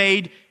has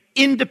made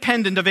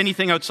independent of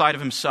anything outside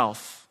of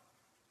himself.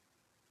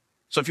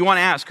 So if you want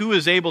to ask who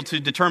is able to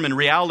determine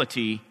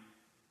reality,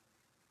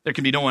 there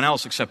can be no one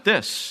else except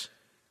this.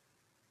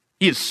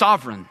 He is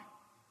sovereign,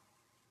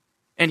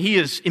 and he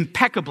is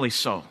impeccably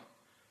so.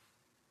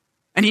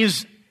 And he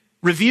has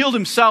revealed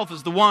himself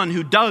as the one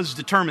who does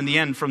determine the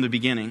end from the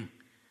beginning.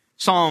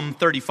 Psalm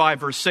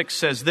 35 verse 6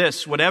 says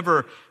this: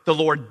 whatever the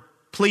Lord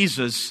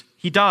pleases,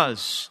 he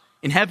does,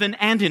 in heaven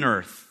and in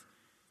earth,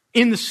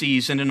 in the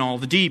seas and in all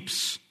the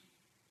deeps.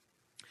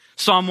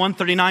 Psalm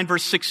 139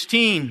 verse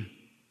 16,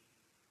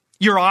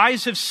 your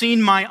eyes have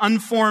seen my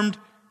unformed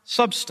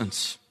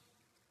substance,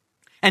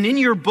 and in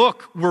your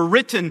book were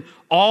written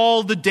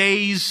all the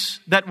days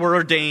that were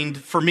ordained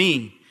for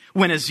me,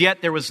 when as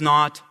yet there was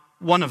not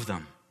one of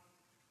them.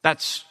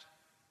 That's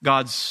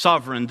God's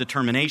sovereign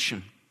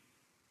determination.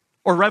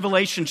 Or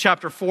Revelation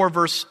chapter 4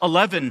 verse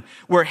 11,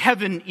 where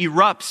heaven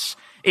erupts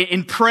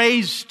in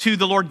praise to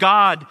the Lord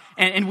God.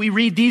 And we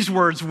read these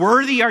words: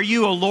 worthy are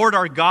you, O Lord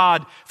our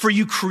God, for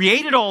you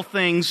created all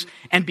things,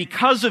 and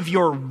because of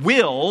your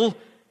will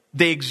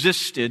they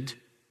existed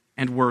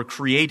and were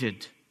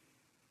created.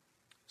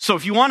 So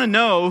if you want to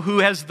know who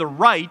has the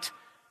right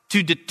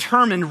to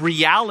determine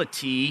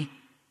reality,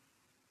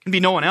 it can be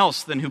no one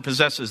else than who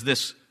possesses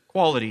this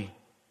quality.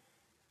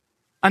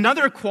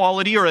 Another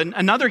quality or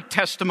another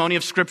testimony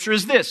of Scripture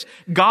is this: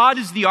 God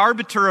is the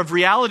arbiter of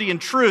reality and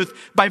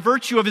truth by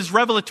virtue of his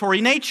revelatory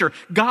nature.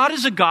 God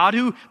is a God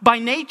who, by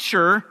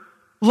nature,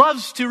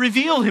 loves to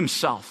reveal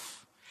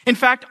himself. In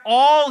fact,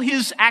 all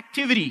his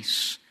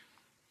activities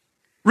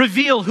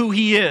reveal who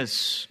he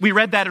is. We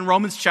read that in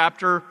Romans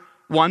chapter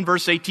 1,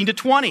 verse 18 to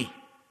 20.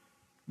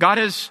 God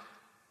has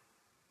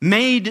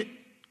made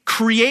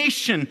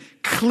creation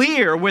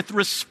clear with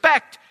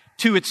respect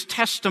to its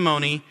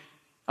testimony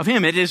of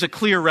him. It is a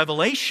clear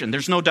revelation.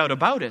 There's no doubt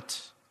about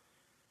it.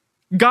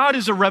 God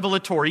is a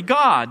revelatory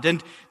God,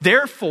 and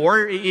therefore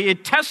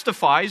it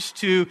testifies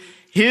to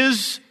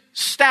his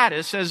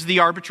status as the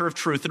arbiter of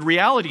truth and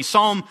reality.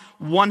 Psalm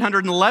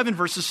 111,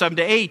 verses 7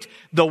 to 8,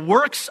 the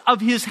works of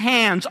his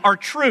hands are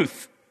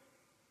truth.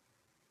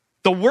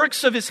 The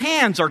works of his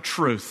hands are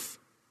truth.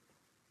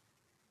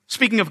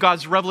 Speaking of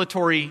God's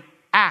revelatory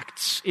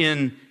acts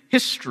in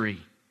history,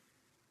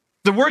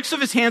 the works of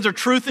his hands are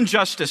truth and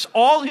justice.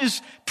 All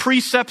his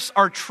precepts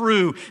are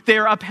true. They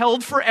are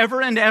upheld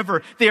forever and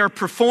ever. They are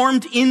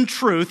performed in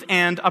truth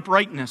and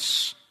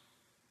uprightness.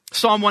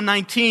 Psalm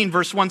 119,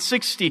 verse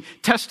 160,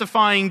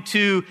 testifying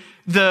to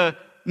the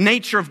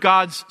nature of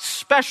God's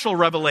special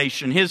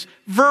revelation, his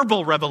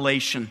verbal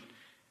revelation.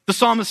 The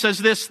psalmist says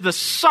this: the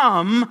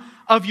sum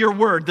of your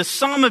word, the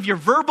sum of your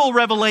verbal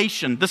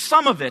revelation, the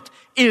sum of it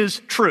is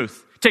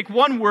truth. Take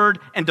one word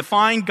and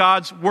define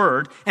God's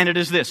word, and it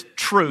is this: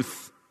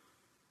 truth.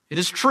 It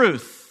is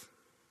truth.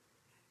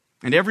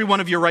 And every one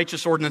of your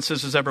righteous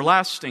ordinances is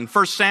everlasting.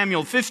 1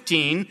 Samuel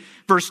 15,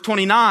 verse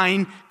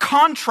 29,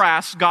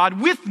 contrasts God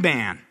with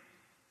man.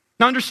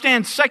 Now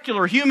understand,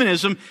 secular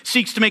humanism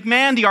seeks to make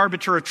man the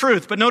arbiter of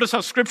truth, but notice how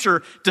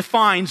Scripture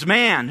defines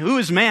man. Who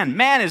is man?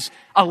 Man is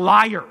a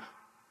liar.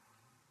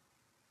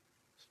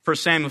 1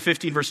 Samuel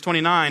 15, verse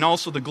 29,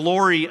 also the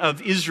glory of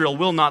Israel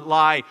will not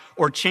lie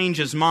or change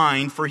his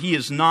mind, for he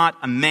is not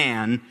a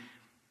man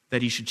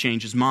that he should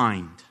change his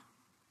mind.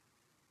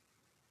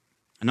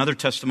 Another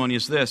testimony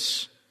is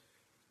this: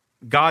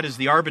 God is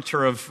the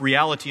arbiter of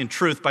reality and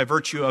truth by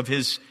virtue of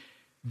his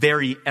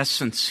very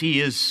essence. He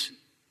is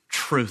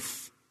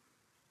truth.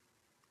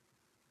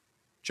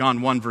 John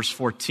 1, verse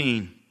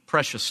 14,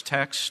 precious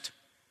text,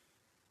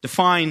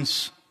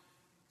 defines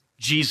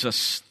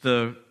Jesus,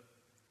 the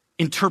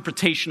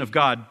interpretation of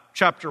God.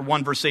 Chapter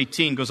 1, verse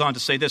 18 goes on to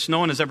say this: no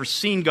one has ever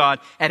seen God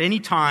at any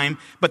time,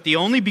 but the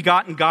only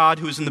begotten God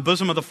who is in the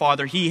bosom of the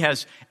Father, he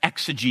has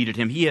exegeted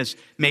him. He has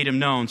made him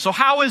known. So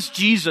how has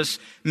Jesus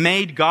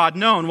made God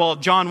known? Well,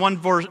 John 1,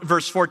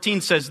 verse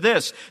 14 says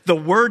this: the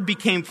Word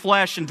became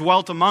flesh and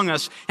dwelt among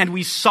us, and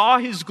we saw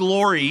his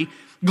glory.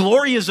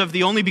 Glory is of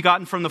the only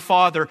begotten from the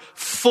Father,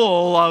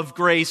 full of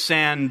grace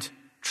and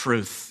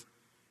truth.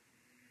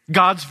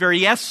 God's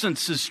very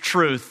essence is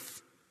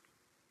truth.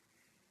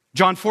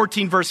 John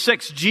 14, verse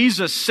 6,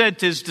 Jesus said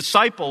to his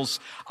disciples,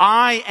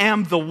 I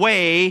am the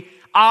way,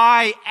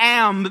 I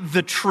am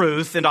the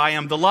truth, and I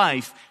am the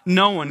life.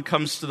 No one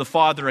comes to the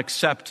Father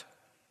except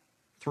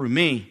through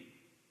me.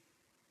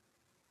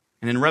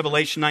 And in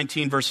Revelation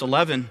 19, verse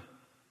 11,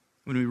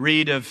 when we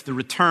read of the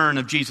return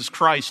of Jesus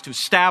Christ to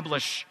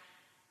establish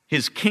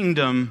his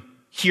kingdom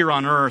here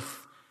on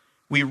earth,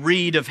 we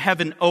read of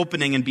heaven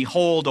opening, and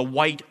behold, a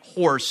white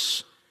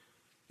horse,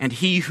 and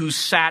he who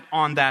sat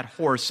on that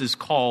horse is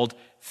called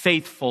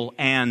Faithful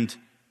and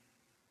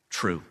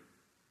True.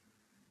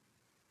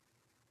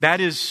 That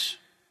is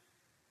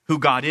who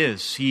God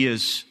is. He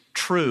is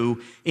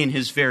true in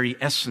his very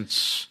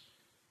essence.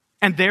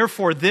 And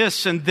therefore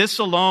this and this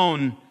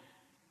alone,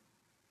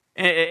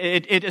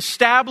 it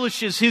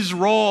establishes his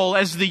role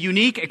as the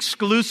unique,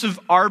 exclusive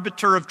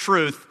arbiter of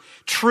truth.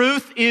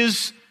 Truth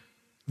is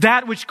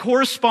that which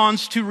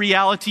corresponds to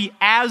reality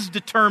as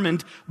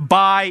determined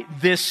by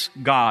this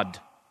God.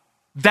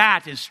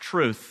 That is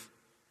truth.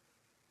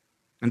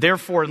 And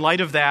therefore, in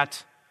light of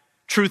that,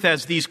 truth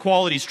has these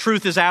qualities.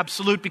 Truth is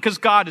absolute because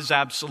God is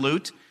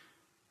absolute.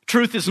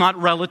 Truth is not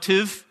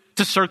relative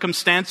to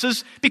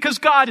circumstances because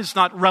God is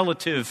not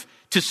relative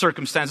to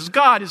circumstances.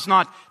 God is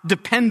not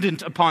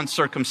dependent upon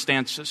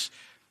circumstances.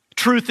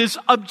 Truth is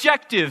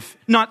objective,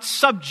 not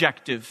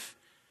subjective.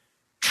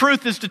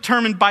 Truth is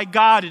determined by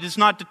God. It is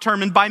not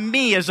determined by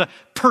me as a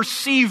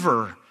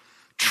perceiver.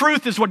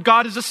 Truth is what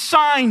God has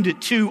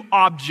assigned to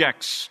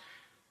objects.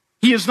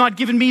 He has not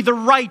given me the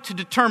right to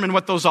determine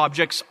what those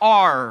objects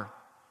are.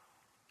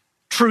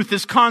 Truth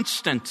is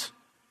constant.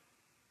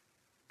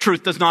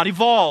 Truth does not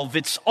evolve.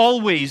 It's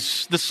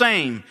always the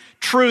same.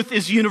 Truth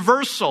is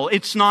universal.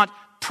 It's not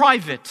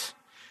private.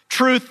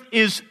 Truth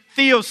is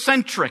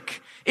theocentric.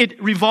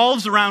 It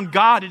revolves around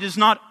God. It is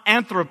not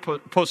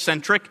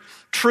anthropocentric.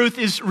 Truth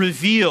is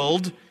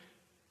revealed.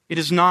 It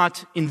is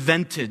not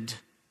invented.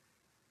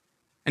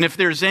 And if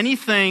there's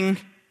anything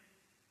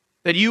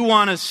that you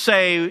want to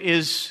say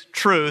is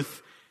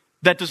truth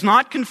that does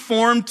not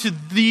conform to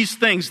these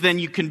things, then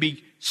you can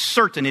be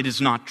certain it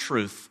is not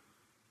truth.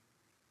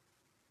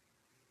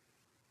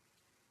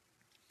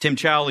 Tim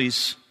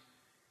Challies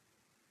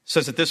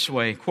says it this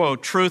way,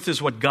 quote, truth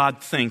is what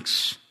God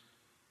thinks.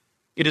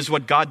 It is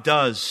what God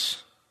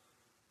does.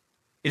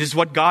 It is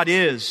what God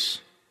is.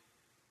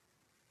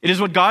 It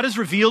is what God has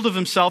revealed of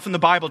himself in the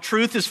Bible.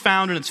 Truth is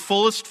found in its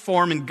fullest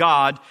form in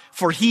God,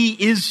 for he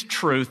is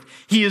truth.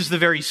 He is the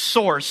very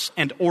source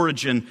and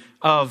origin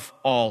of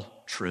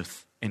all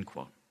truth, end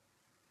quote.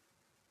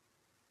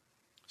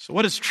 So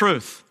what is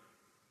truth?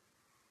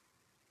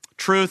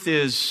 Truth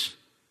is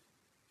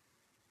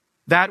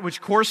that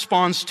which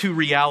corresponds to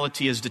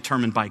reality as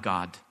determined by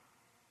God.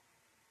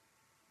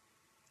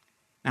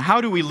 Now,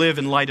 how do we live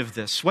in light of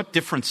this? What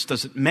difference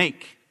does it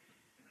make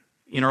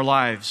in our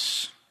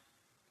lives?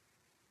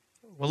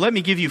 Well, let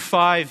me give you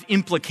 5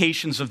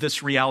 implications of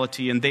this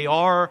reality, and they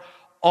are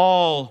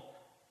all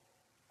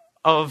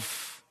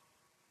of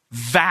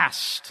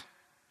vast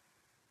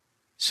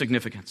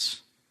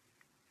significance.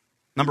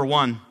 Number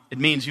 1, it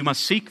means you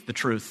must seek the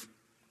truth.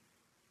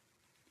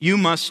 You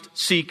must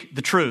seek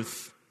the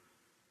truth.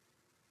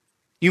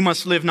 You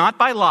must live not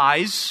by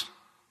lies.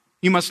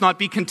 You must not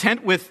be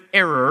content with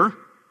error.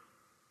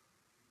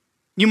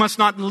 You must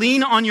not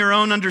lean on your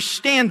own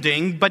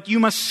understanding, but you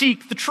must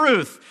seek the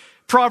truth.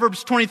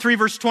 Proverbs 23,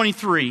 verse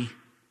 23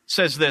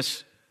 says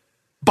this,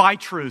 buy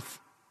truth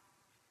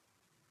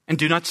and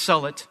do not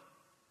sell it.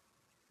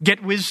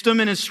 Get wisdom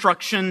and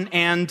instruction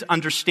and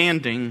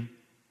understanding.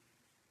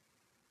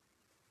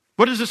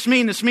 What does this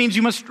mean? This means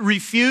you must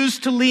refuse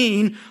to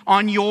lean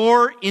on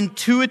your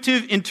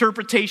intuitive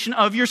interpretation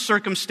of your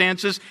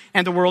circumstances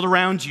and the world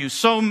around you.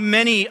 So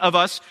many of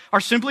us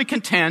are simply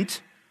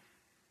content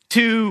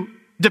to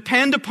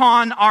depend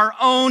upon our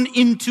own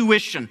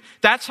intuition.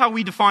 That's how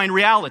we define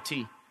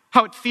reality,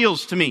 how it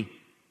feels to me,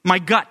 my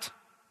gut.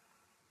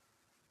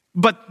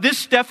 But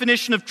this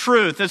definition of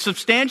truth, as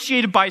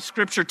substantiated by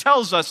Scripture,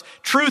 tells us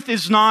truth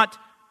does not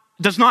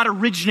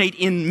originate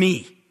in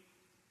me.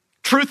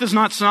 Truth is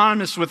not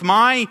synonymous with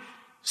my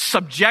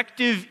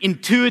subjective,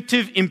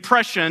 intuitive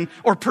impression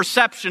or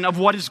perception of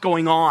what is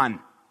going on.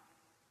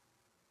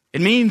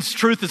 It means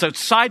truth is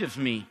outside of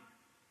me,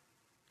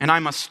 and I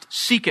must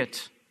seek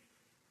it.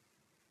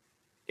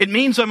 It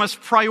means I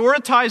must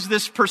prioritize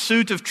this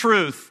pursuit of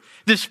truth,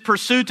 this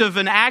pursuit of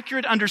an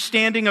accurate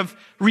understanding of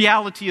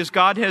reality as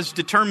God has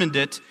determined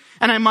it,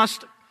 and I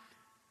must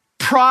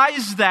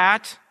prize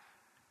that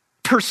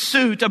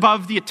pursuit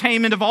above the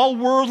attainment of all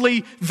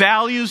worldly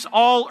values,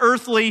 all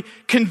earthly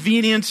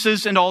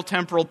conveniences, and all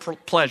temporal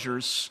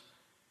pleasures.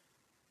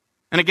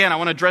 And again, I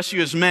want to address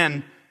you as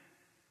men.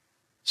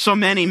 So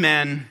many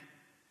men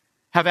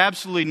have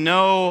absolutely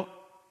no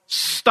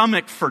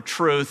stomach for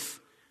truth,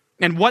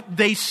 and what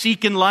they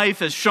seek in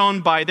life is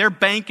shown by their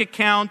bank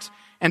account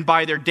and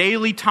by their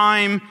daily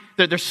time,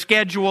 their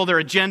schedule, their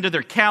agenda,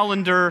 their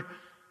calendar.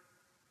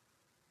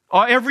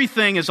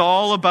 Everything is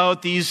all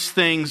about these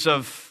things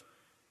of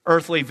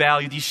earthly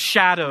value, these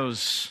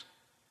shadows.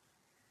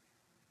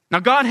 Now,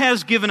 God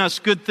has given us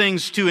good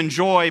things to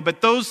enjoy, but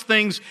those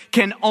things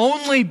can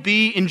only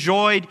be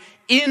enjoyed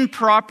in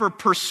proper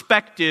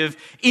perspective,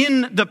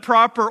 in the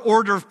proper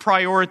order of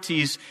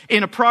priorities,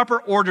 in a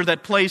proper order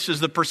that places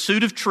the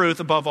pursuit of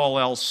truth above all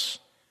else.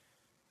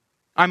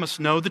 I must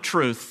know the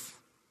truth.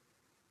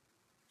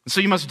 And so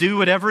you must do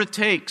whatever it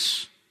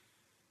takes.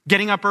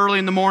 Getting up early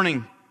in the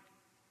morning,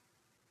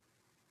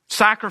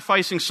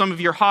 sacrificing some of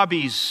your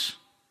hobbies,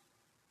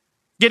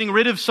 getting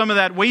rid of some of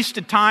that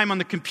wasted time on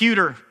the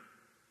computer.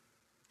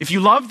 If you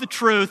love the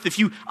truth, if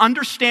you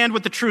understand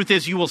what the truth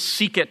is, you will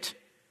seek it.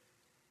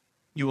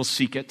 You will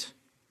seek it.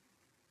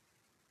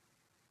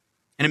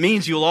 And it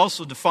means you will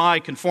also defy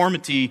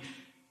conformity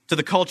to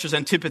the culture's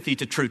antipathy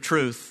to true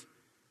truth.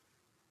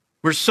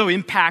 We're so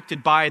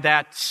impacted by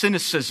that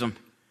cynicism.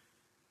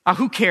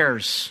 Who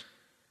cares?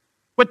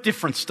 What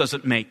difference does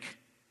it make?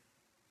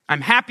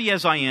 I'm happy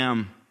as I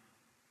am.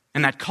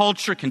 And that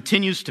culture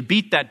continues to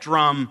beat that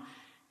drum.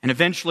 And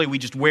eventually we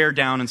just wear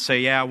down and say,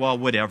 yeah, well,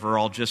 whatever,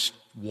 I'll just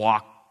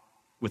walk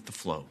with the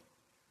flow.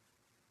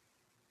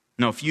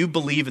 No, if you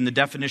believe in the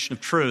definition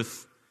of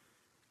truth,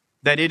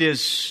 that it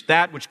is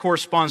that which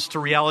corresponds to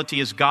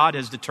reality as God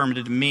has determined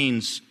it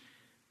means,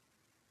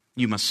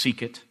 you must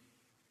seek it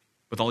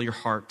with all your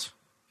heart.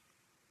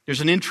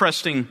 There's an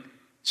interesting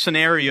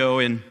scenario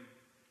in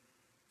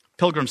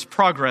Pilgrim's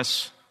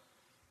Progress.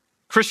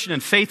 Christian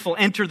and faithful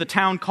enter the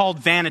town called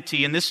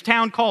Vanity, and this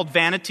town called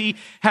Vanity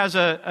has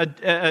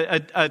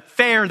a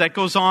fair that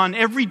goes on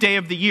every day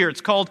of the year.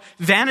 It's called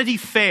Vanity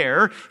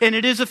Fair, and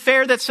it is a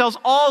fair that sells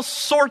all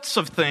sorts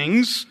of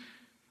things,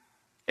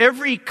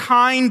 every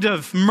kind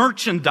of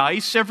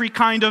merchandise, every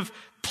kind of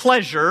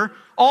pleasure,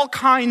 all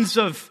kinds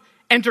of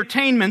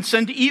entertainments,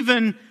 and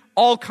even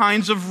all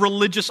kinds of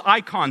religious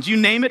icons. You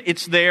name it,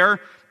 it's there.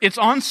 It's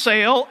on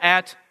sale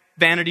at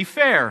Vanity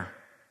Fair.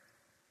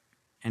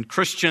 And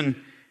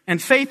Christian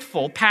and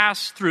faithful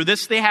passed through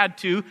this. They had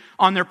to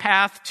on their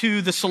path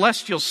to the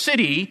celestial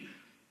city.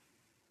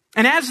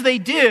 And as they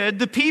did,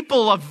 the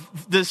people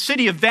of the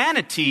city of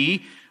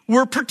Vanity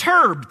were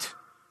perturbed.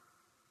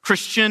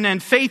 Christian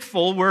and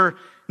faithful were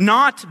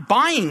not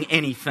buying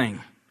anything.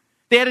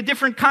 They had a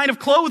different kind of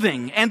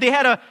clothing, and they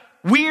had a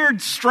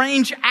weird,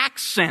 strange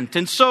accent.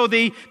 And so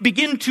they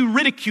begin to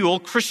ridicule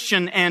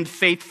Christian and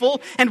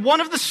faithful. And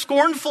one of the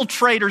scornful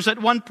traders at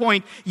one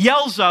point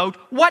yells out,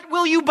 "What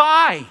will you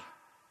buy?"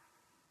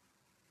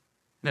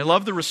 And I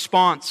love the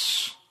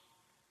response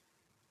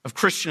of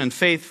Christian and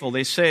faithful.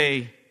 They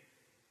say,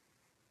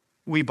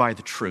 "We buy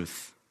the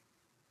truth."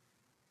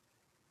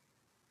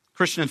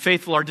 Christian and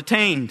faithful are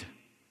detained,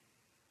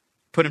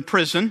 put in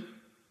prison,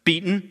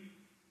 beaten,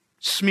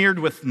 smeared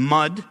with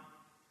mud.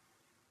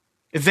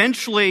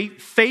 Eventually,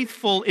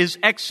 faithful is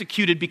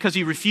executed because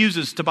he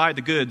refuses to buy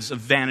the goods of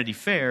Vanity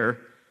Fair.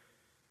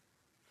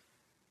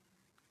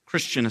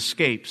 Christian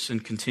escapes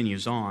and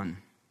continues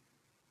on.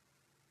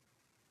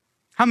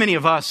 How many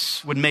of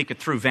us would make it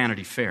through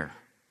Vanity Fair?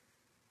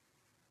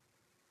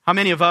 How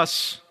many of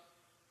us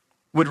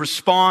would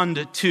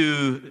respond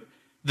to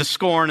the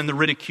scorn and the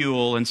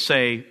ridicule and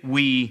say,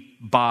 "We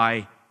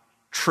buy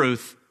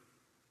truth,"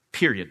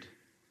 period?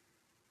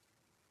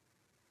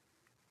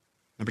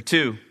 Number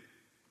two,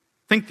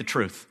 think the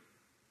truth.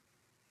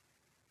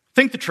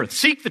 Think the truth.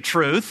 Seek the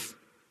truth.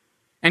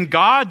 And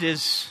God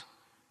is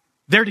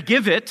there to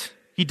give it.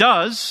 He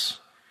does.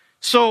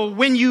 So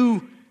when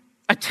you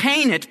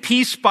attain it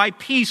piece by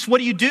piece,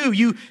 what do?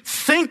 You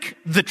think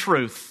the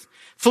truth.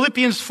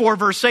 Philippians 4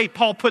 verse 8,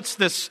 Paul puts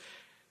this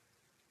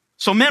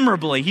so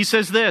memorably. He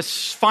says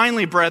this,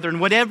 "Finally, brethren,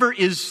 whatever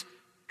is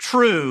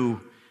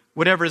true,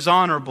 whatever is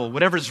honorable,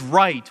 whatever is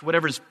right,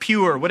 whatever is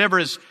pure, whatever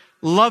is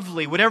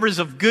lovely, whatever is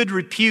of good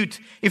repute,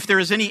 if there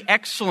is any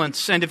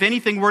excellence and if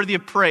anything worthy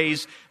of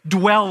praise,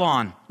 dwell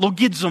on,"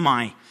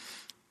 logizomai,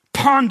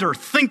 ponder,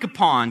 think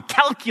upon,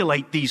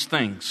 calculate these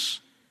things.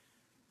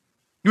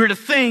 You are to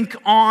think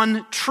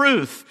on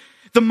truth.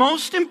 The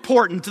most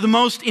important, the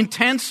most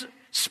intense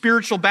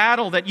spiritual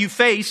battle that you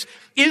face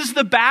is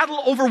the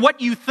battle over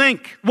what you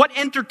think, what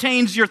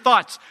entertains your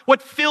thoughts,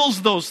 what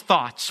fills those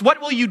thoughts,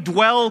 what will you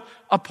dwell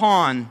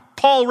upon.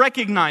 Paul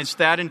recognized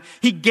that, and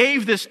he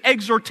gave this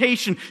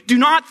exhortation. Do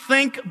not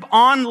think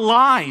on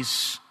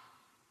lies.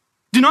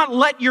 Do not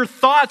let your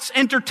thoughts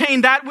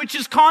entertain that which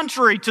is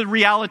contrary to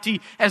reality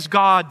as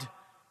God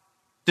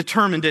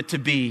determined it to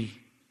be.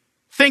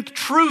 Think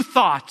true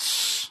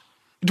thoughts.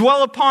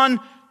 Dwell upon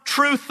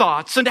true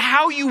thoughts. And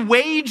how you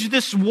wage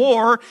this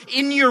war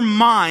in your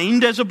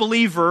mind as a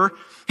believer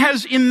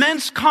has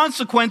immense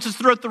consequences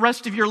throughout the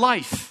rest of your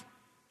life.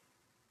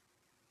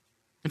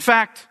 In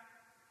fact,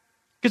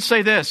 I could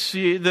say this.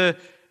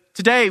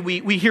 Today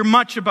we hear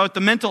much about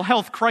the mental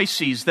health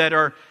crises that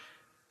are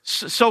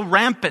so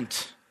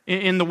rampant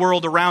in the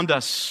world around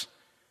us.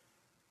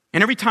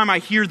 And every time I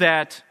hear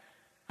that,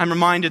 I'm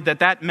reminded that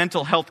that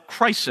mental health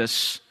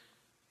crisis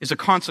is a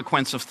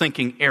consequence of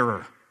thinking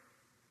error.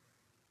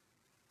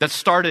 That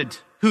started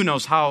who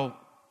knows how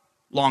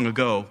long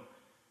ago.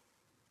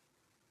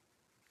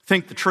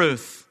 Think the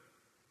truth.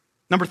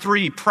 Number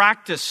 3,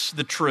 practice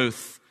the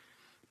truth.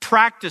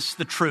 practice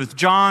the truth.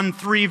 John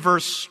 3,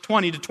 verse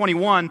 20 to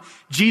 21,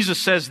 Jesus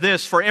says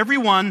this, "For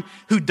everyone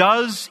who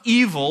does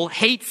evil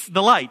hates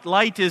the light."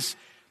 Light is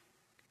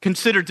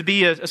considered to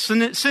be a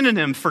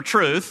synonym for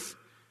truth.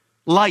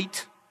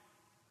 Light.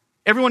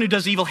 Everyone who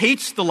does evil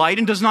hates the light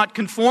and does not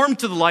conform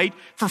to the light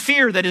for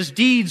fear that his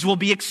deeds will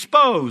be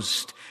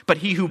exposed. But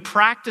he who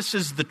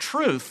practices the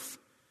truth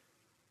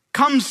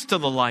comes to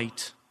the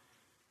light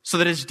so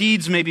that his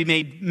deeds may be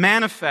made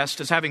manifest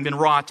as having been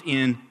wrought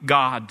in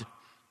God.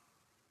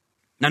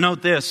 Now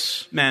note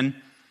this,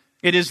 men.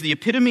 It is the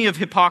epitome of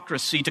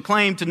hypocrisy to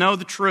claim to know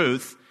the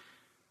truth,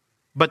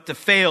 but to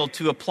fail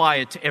to apply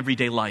it to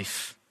everyday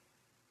life.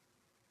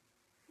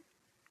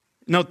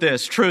 Note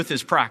this, truth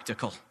is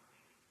practical.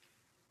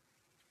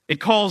 It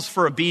calls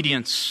for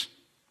obedience.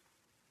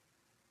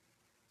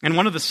 And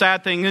one of the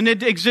sad things, and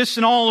it exists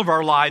in all of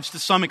our lives to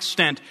some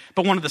extent,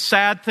 but one of the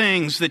sad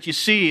things that you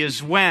see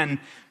is when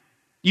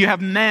you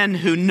have men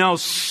who know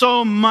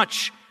so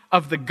much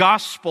of the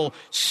gospel,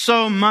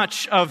 so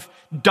much of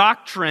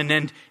doctrine,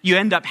 and you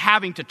end up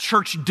having to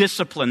church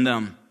discipline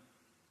them.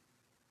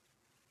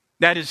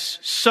 That is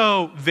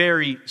so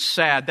very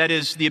sad. That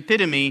is the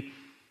epitome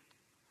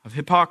of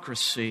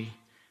hypocrisy.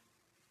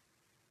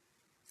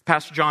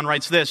 Pastor John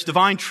writes this,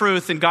 "Divine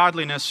truth and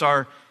godliness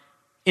are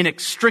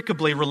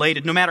inextricably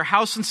related. No matter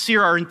how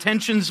sincere our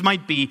intentions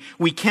might be,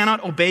 we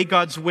cannot obey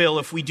God's will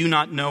if we do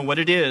not know what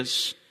it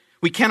is.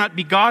 We cannot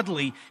be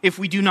godly if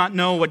we do not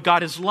know what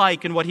God is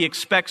like and what He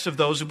expects of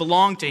those who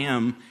belong to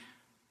Him."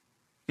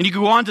 And you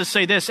go on to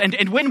say this,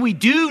 and when we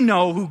do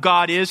know who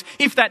God is,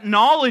 if that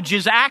knowledge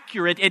is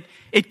accurate,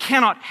 it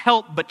cannot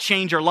help but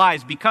change our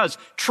lives because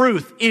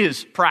truth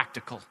is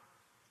practical.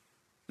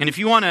 And if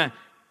you want to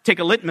take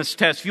a litmus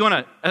test, if you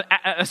want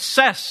to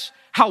assess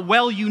how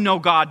well you know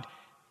God,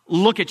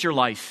 look at your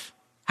life.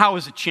 How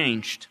has it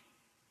changed?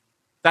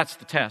 That's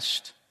the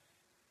test.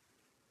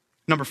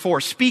 Number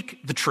 4,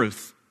 speak the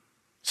truth.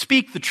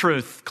 Speak the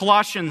truth.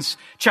 Colossians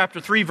chapter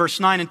 3, verse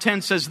 9 and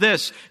 10 says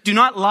this, "Do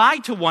not lie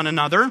to one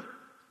another,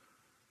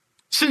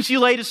 since you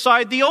laid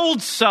aside the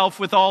old self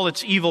with all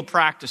its evil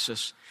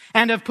practices,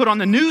 and have put on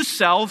the new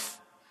self,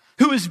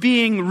 who is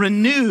being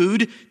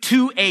renewed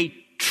to a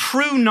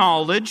true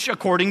knowledge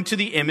according to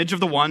the image of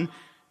the one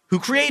who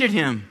created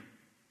him."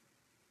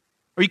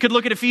 Or you could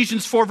look at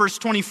Ephesians 4, verse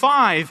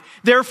 25.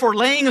 "Therefore,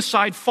 laying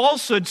aside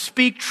falsehood,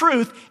 speak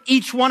truth,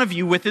 each one of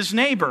you with his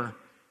neighbor,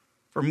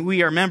 for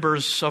we are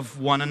members of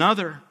one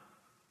another."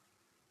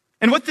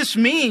 And what this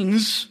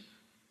means,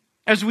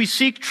 as we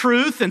seek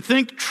truth and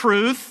think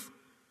truth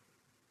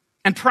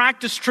and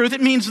practice truth,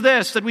 it means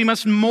this, that we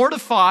must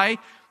mortify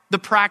the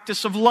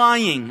practice of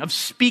lying, of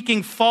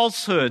speaking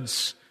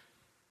falsehoods,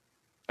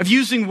 of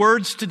using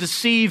words to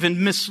deceive and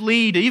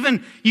mislead,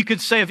 even you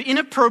could say of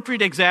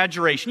inappropriate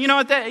exaggeration.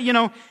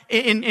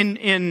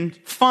 In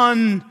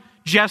fun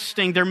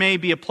jesting, there may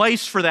be a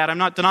place for that. I'm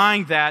not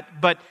denying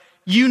that, but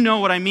you know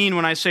what I mean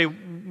when I say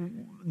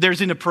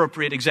there's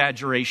inappropriate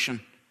exaggeration.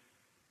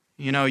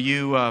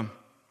 You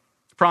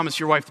promise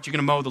your wife that you're going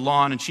to mow the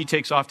lawn, and she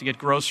takes off to get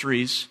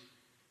groceries,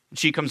 and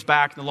she comes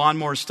back, and the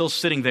lawnmower is still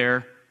sitting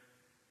there.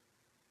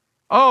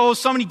 "Oh,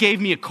 somebody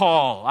gave me a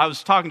call. I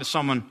was talking to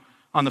someone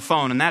on the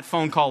phone, and that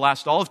phone call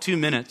lasted all of 2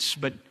 minutes,"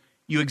 but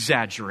you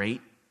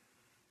exaggerate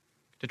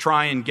to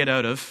try and get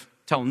out of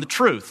telling the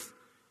truth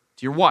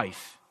to your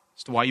wife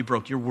as to why you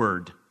broke your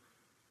word.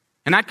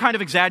 And that kind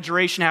of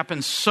exaggeration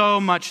happens so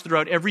much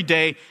throughout every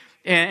day,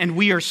 and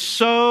we are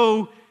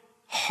so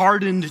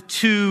hardened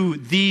to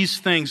these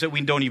things that we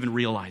don't even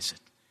realize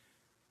it.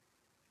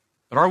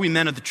 But are we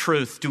men of the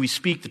truth? Do we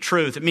speak the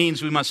truth? It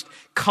means we must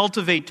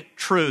cultivate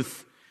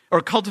truth, or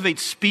cultivate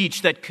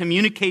speech that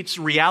communicates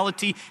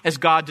reality as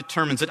God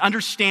determines it.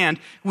 Understand,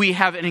 we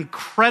have an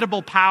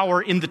incredible power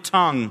in the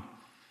tongue,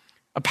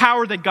 a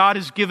power that God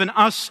has given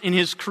us in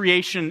His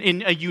creation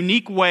in a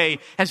unique way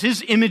as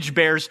His image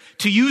bearers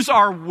to use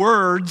our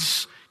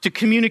words to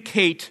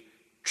communicate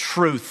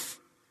truth.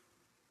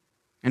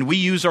 And we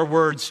use our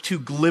words too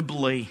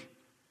glibly.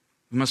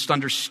 We must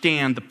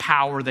understand the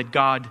power that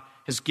God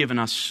has given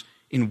us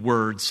in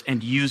words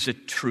and use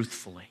it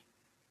truthfully.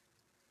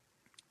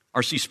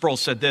 R.C. Sproul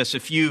said this,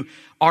 "If you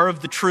are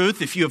of the truth,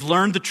 if you have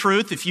learned the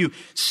truth, if you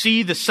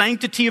see the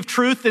sanctity of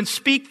truth, then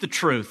speak the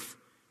truth."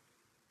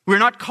 We're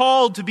not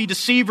called to be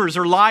deceivers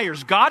or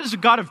liars. God is a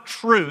God of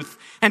truth,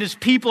 and His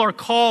people are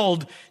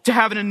called to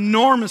have an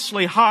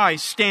enormously high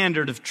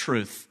standard of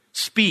truth.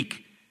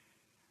 Speak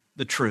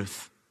the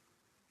truth.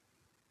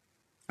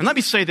 And let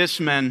me say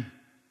this, men.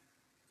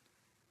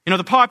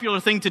 The popular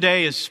thing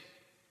today is,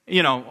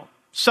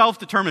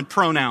 self-determined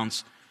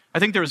pronouns. I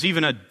think there was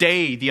even a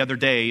day the other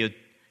day,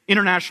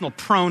 International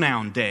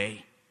Pronoun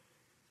Day.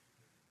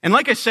 And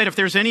like I said, if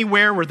there's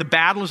anywhere where the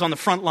battle is on the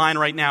front line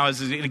right now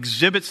as it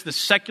exhibits the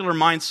secular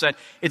mindset,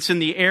 it's in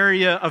the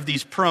area of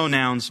these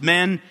pronouns.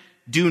 Men,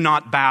 do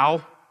not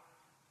bow.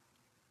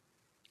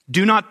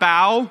 Do not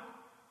bow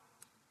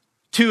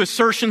to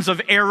assertions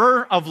of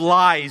error, of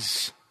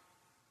lies.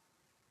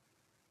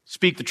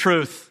 Speak the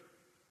truth.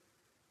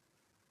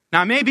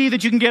 Now, it may be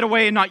that you can get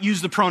away and not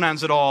use the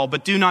pronouns at all,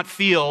 but do not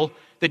feel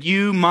that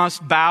you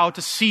must bow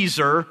to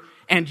Caesar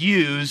and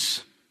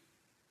use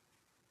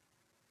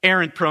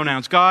errant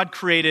pronouns. God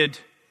created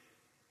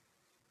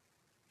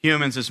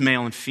humans as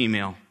male and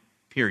female,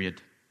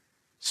 period.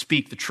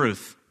 Speak the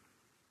truth.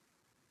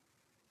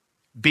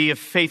 Be a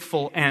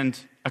faithful and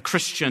a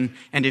Christian,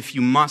 and if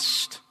you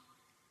must,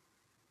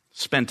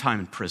 spend time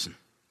in prison.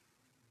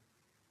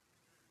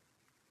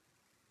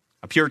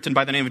 A Puritan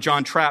by the name of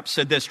John Trapp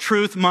said this: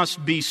 truth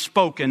must be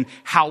spoken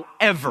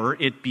however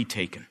it be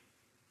taken.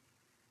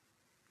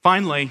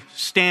 Finally,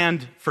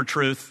 stand for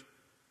truth.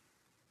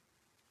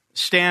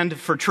 Stand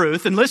for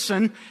truth. And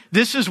listen,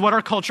 this is what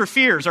our culture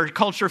fears. Our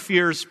culture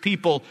fears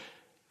people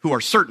who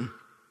are certain.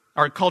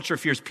 Our culture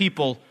fears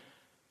people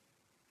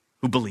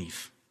who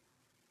believe.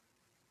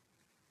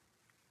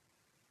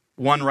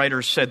 One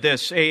writer said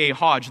this, A.A.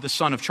 Hodge, the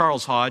son of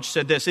Charles Hodge,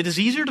 said this: it is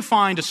easier to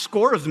find a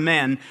score of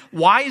men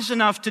wise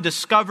enough to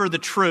discover the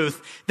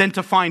truth than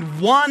to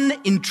find one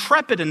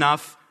intrepid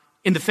enough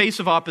in the face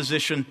of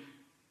opposition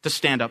to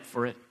stand up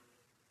for it.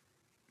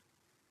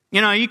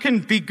 You know, you can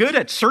be good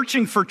at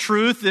searching for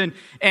truth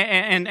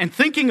and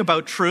thinking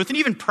about truth and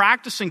even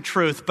practicing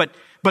truth, but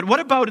what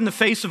about in the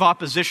face of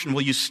opposition?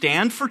 Will you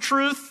stand for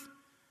truth?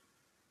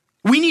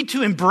 We need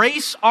to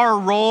embrace our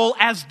role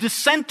as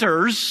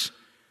dissenters.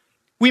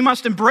 We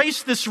must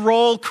embrace this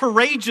role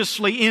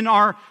courageously in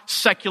our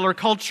secular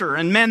culture.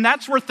 And men,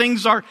 that's where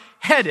things are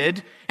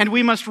headed, and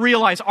we must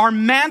realize our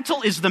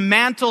mantle is the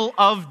mantle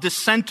of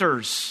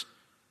dissenters.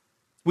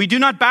 We do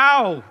not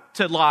bow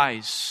to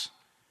lies.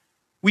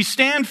 We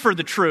stand for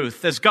the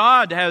truth as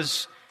God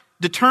has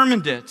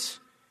determined it.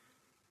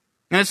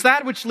 And it's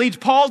that which leads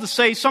Paul to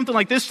say something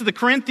like this to the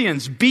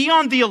Corinthians: be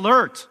on the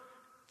alert.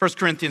 1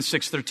 Corinthians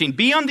 6:13.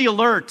 Be on the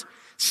alert.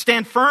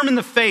 Stand firm in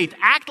the faith.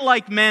 Act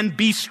like men.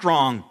 Be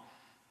strong.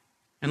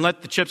 And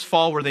let the chips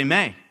fall where they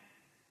may.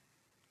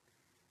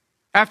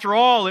 After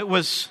all, it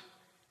was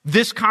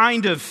this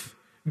kind of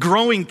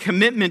growing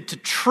commitment to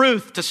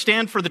truth, to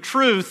stand for the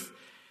truth,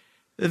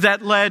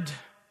 that led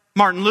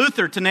Martin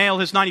Luther to nail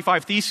his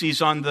 95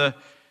 Theses on the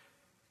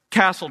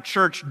castle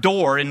church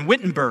door in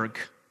Wittenberg.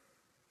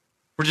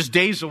 We're just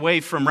days away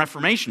from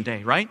Reformation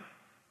Day, right?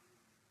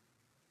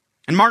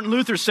 And Martin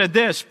Luther said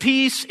this: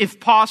 peace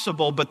if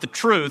possible, but the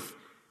truth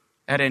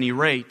at any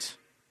rate.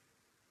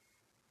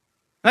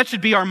 That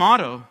should be our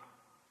motto.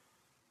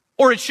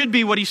 Or it should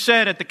be what he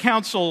said at the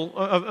council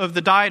of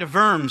the Diet of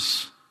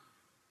Worms.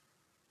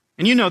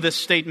 And you know this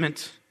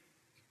statement.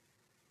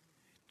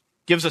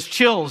 Gives us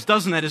chills,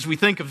 doesn't it, as we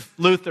think of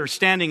Luther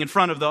standing in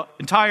front of the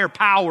entire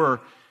power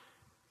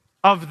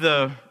of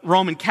the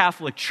Roman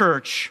Catholic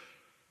Church.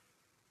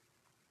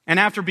 And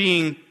after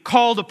being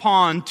called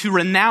upon to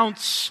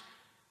renounce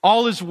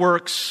all his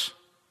works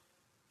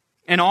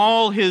and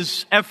all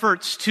his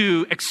efforts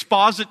to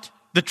exposit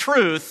the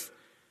truth,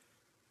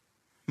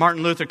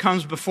 Martin Luther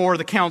comes before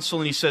the council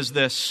and he says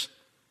this: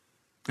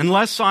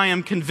 unless I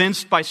am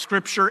convinced by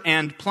Scripture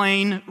and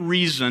plain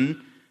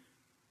reason,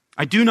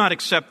 I do not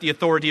accept the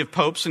authority of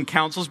popes and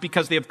councils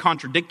because they have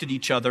contradicted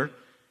each other.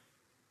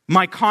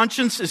 My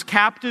conscience is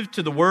captive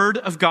to the word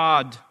of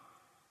God.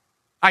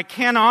 I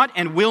cannot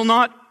and will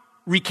not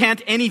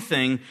recant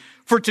anything,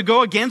 for to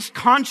go against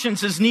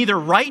conscience is neither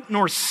right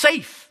nor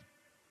safe.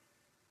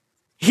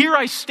 Here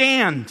I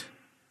stand.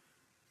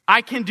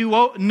 I can do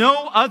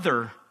no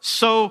other,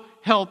 so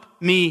help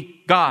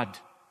me God.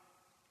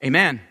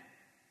 Amen.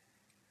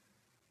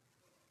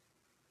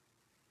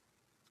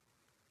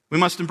 We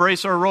must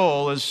embrace our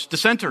role as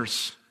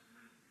dissenters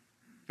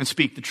and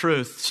speak the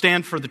truth,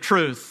 stand for the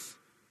truth.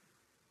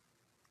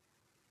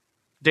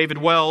 David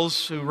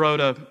Wells, who wrote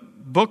a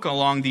book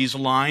along these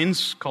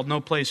lines called No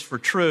Place for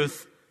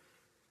Truth,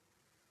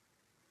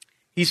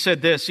 he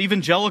said this: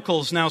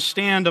 evangelicals now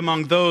stand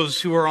among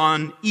those who are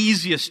on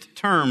easiest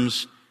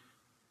terms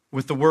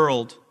with the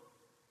world,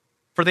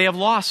 for they have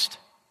lost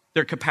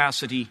their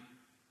capacity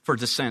for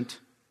dissent.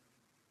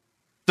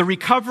 The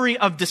recovery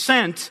of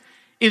dissent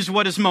is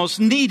what is most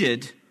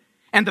needed,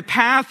 and the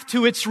path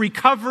to its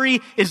recovery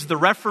is the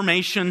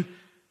reformation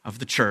of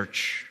the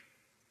church.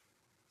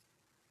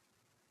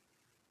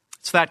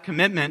 It's that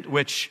commitment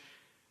which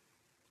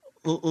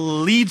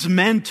leads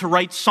men to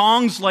write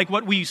songs like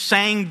what we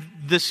sang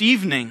this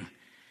evening.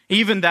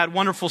 Even that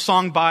wonderful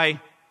song by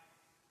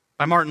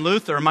Martin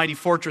Luther, "A Mighty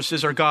Fortress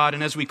is Our God."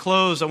 And as we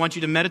close, I want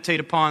you to meditate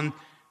upon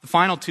the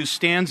final two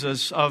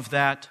stanzas of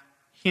that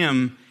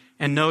hymn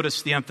and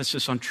notice the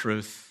emphasis on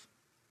truth.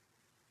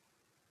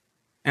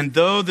 And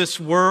though this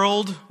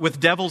world with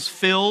devils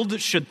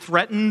filled should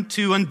threaten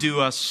to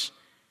undo us,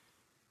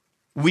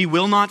 we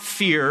will not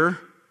fear,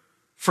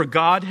 for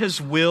God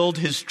has willed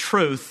His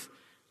truth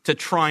to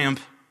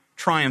triumph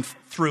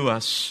through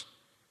us.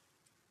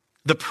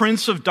 The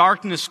prince of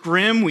darkness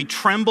grim, we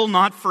tremble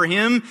not for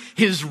him.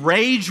 His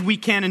rage we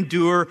can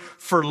endure,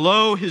 for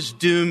lo, his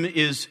doom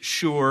is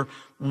sure.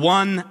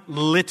 One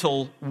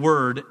little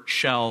word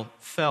shall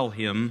fell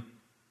him.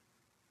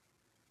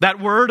 That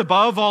word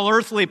above all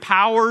earthly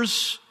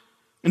powers,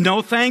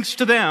 no thanks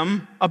to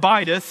them,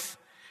 abideth.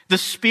 The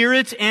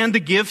Spirit and the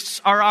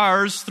gifts are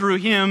ours through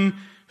Him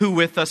who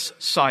with us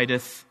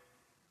sideth.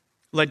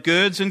 Let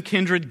goods and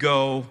kindred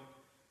go,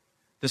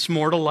 this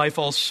mortal life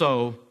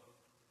also.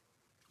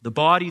 The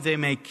body they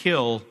may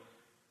kill,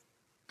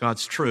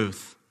 God's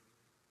truth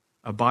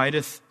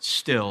abideth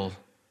still.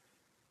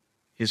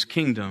 His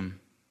kingdom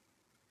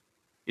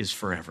is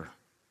forever.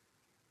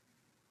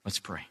 Let's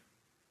pray.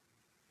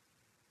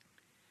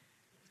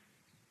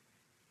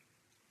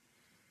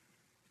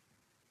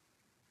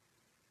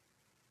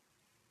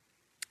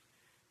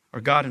 Our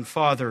God and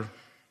Father,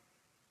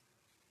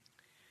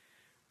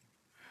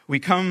 we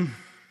come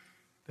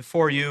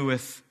before you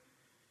with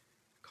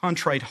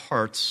contrite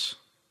hearts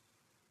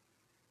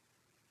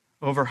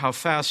over how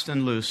fast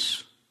and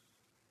loose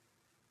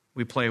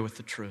we play with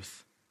the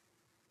truth.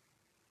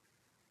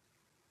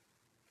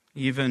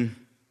 Even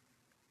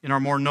in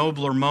our more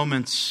nobler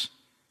moments,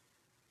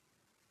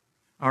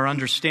 our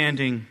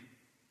understanding,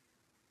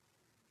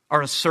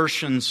 our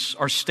assertions,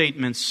 our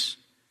statements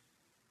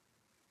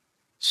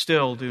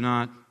still do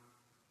not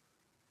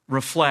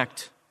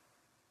reflect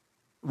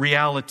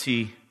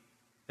reality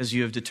as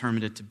you have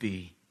determined it to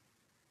be.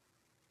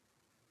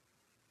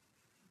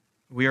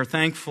 We are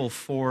thankful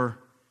for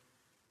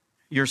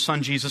your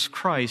Son, Jesus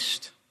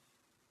Christ,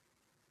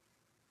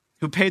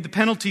 who paid the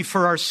penalty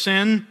for our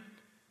sin.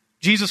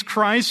 Jesus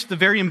Christ, the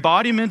very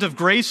embodiment of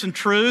grace and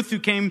truth, who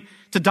came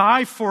to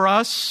die for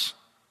us,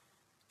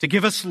 to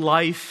give us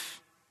life,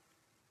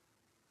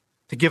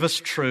 to give us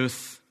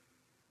truth,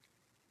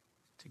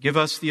 to give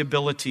us the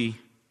ability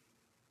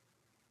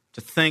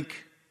to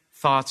think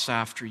thoughts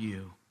after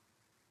you.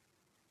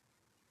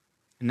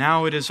 And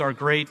now it is our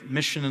great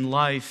mission in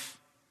life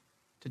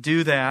to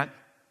do that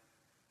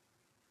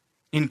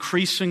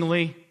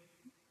increasingly,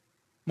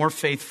 more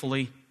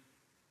faithfully.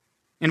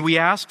 And we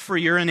ask for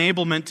your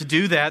enablement to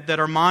do that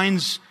our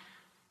minds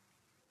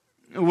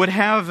would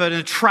have an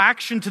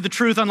attraction to the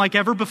truth unlike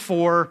ever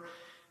before.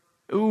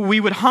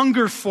 We would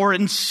hunger for it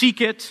and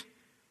seek it,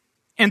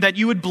 and that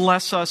you would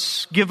bless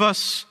us, give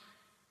us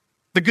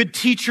the good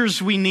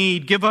teachers we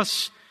need, give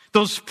us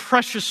those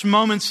precious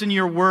moments in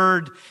your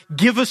word,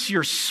 give us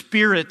your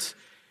Spirit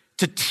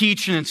to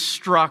teach and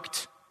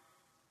instruct,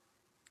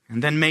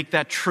 and then make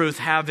that truth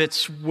have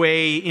its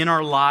way in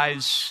our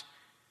lives,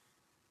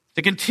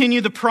 to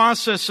continue the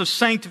process of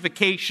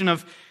sanctification,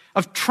 of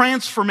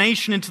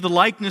transformation into the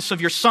likeness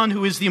of your Son,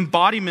 who is the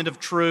embodiment of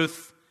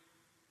truth.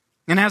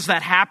 And as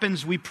that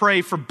happens, we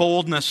pray for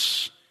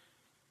boldness,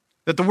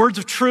 that the words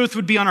of truth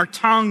would be on our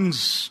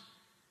tongues,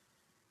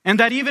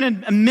 and that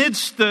even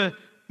amidst the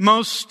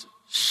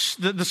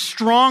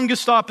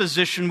strongest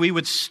opposition, we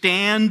would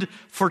stand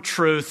for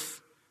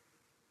truth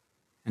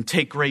and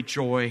take great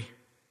joy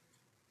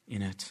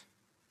in it.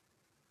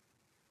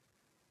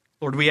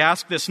 Lord, we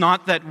ask this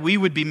not that we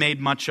would be made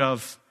much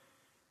of,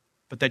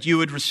 but that you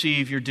would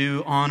receive your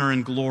due honor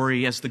and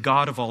glory as the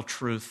God of all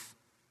truth.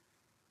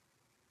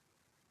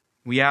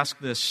 We ask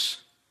this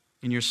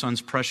in your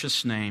Son's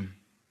precious name.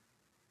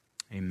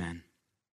 Amen.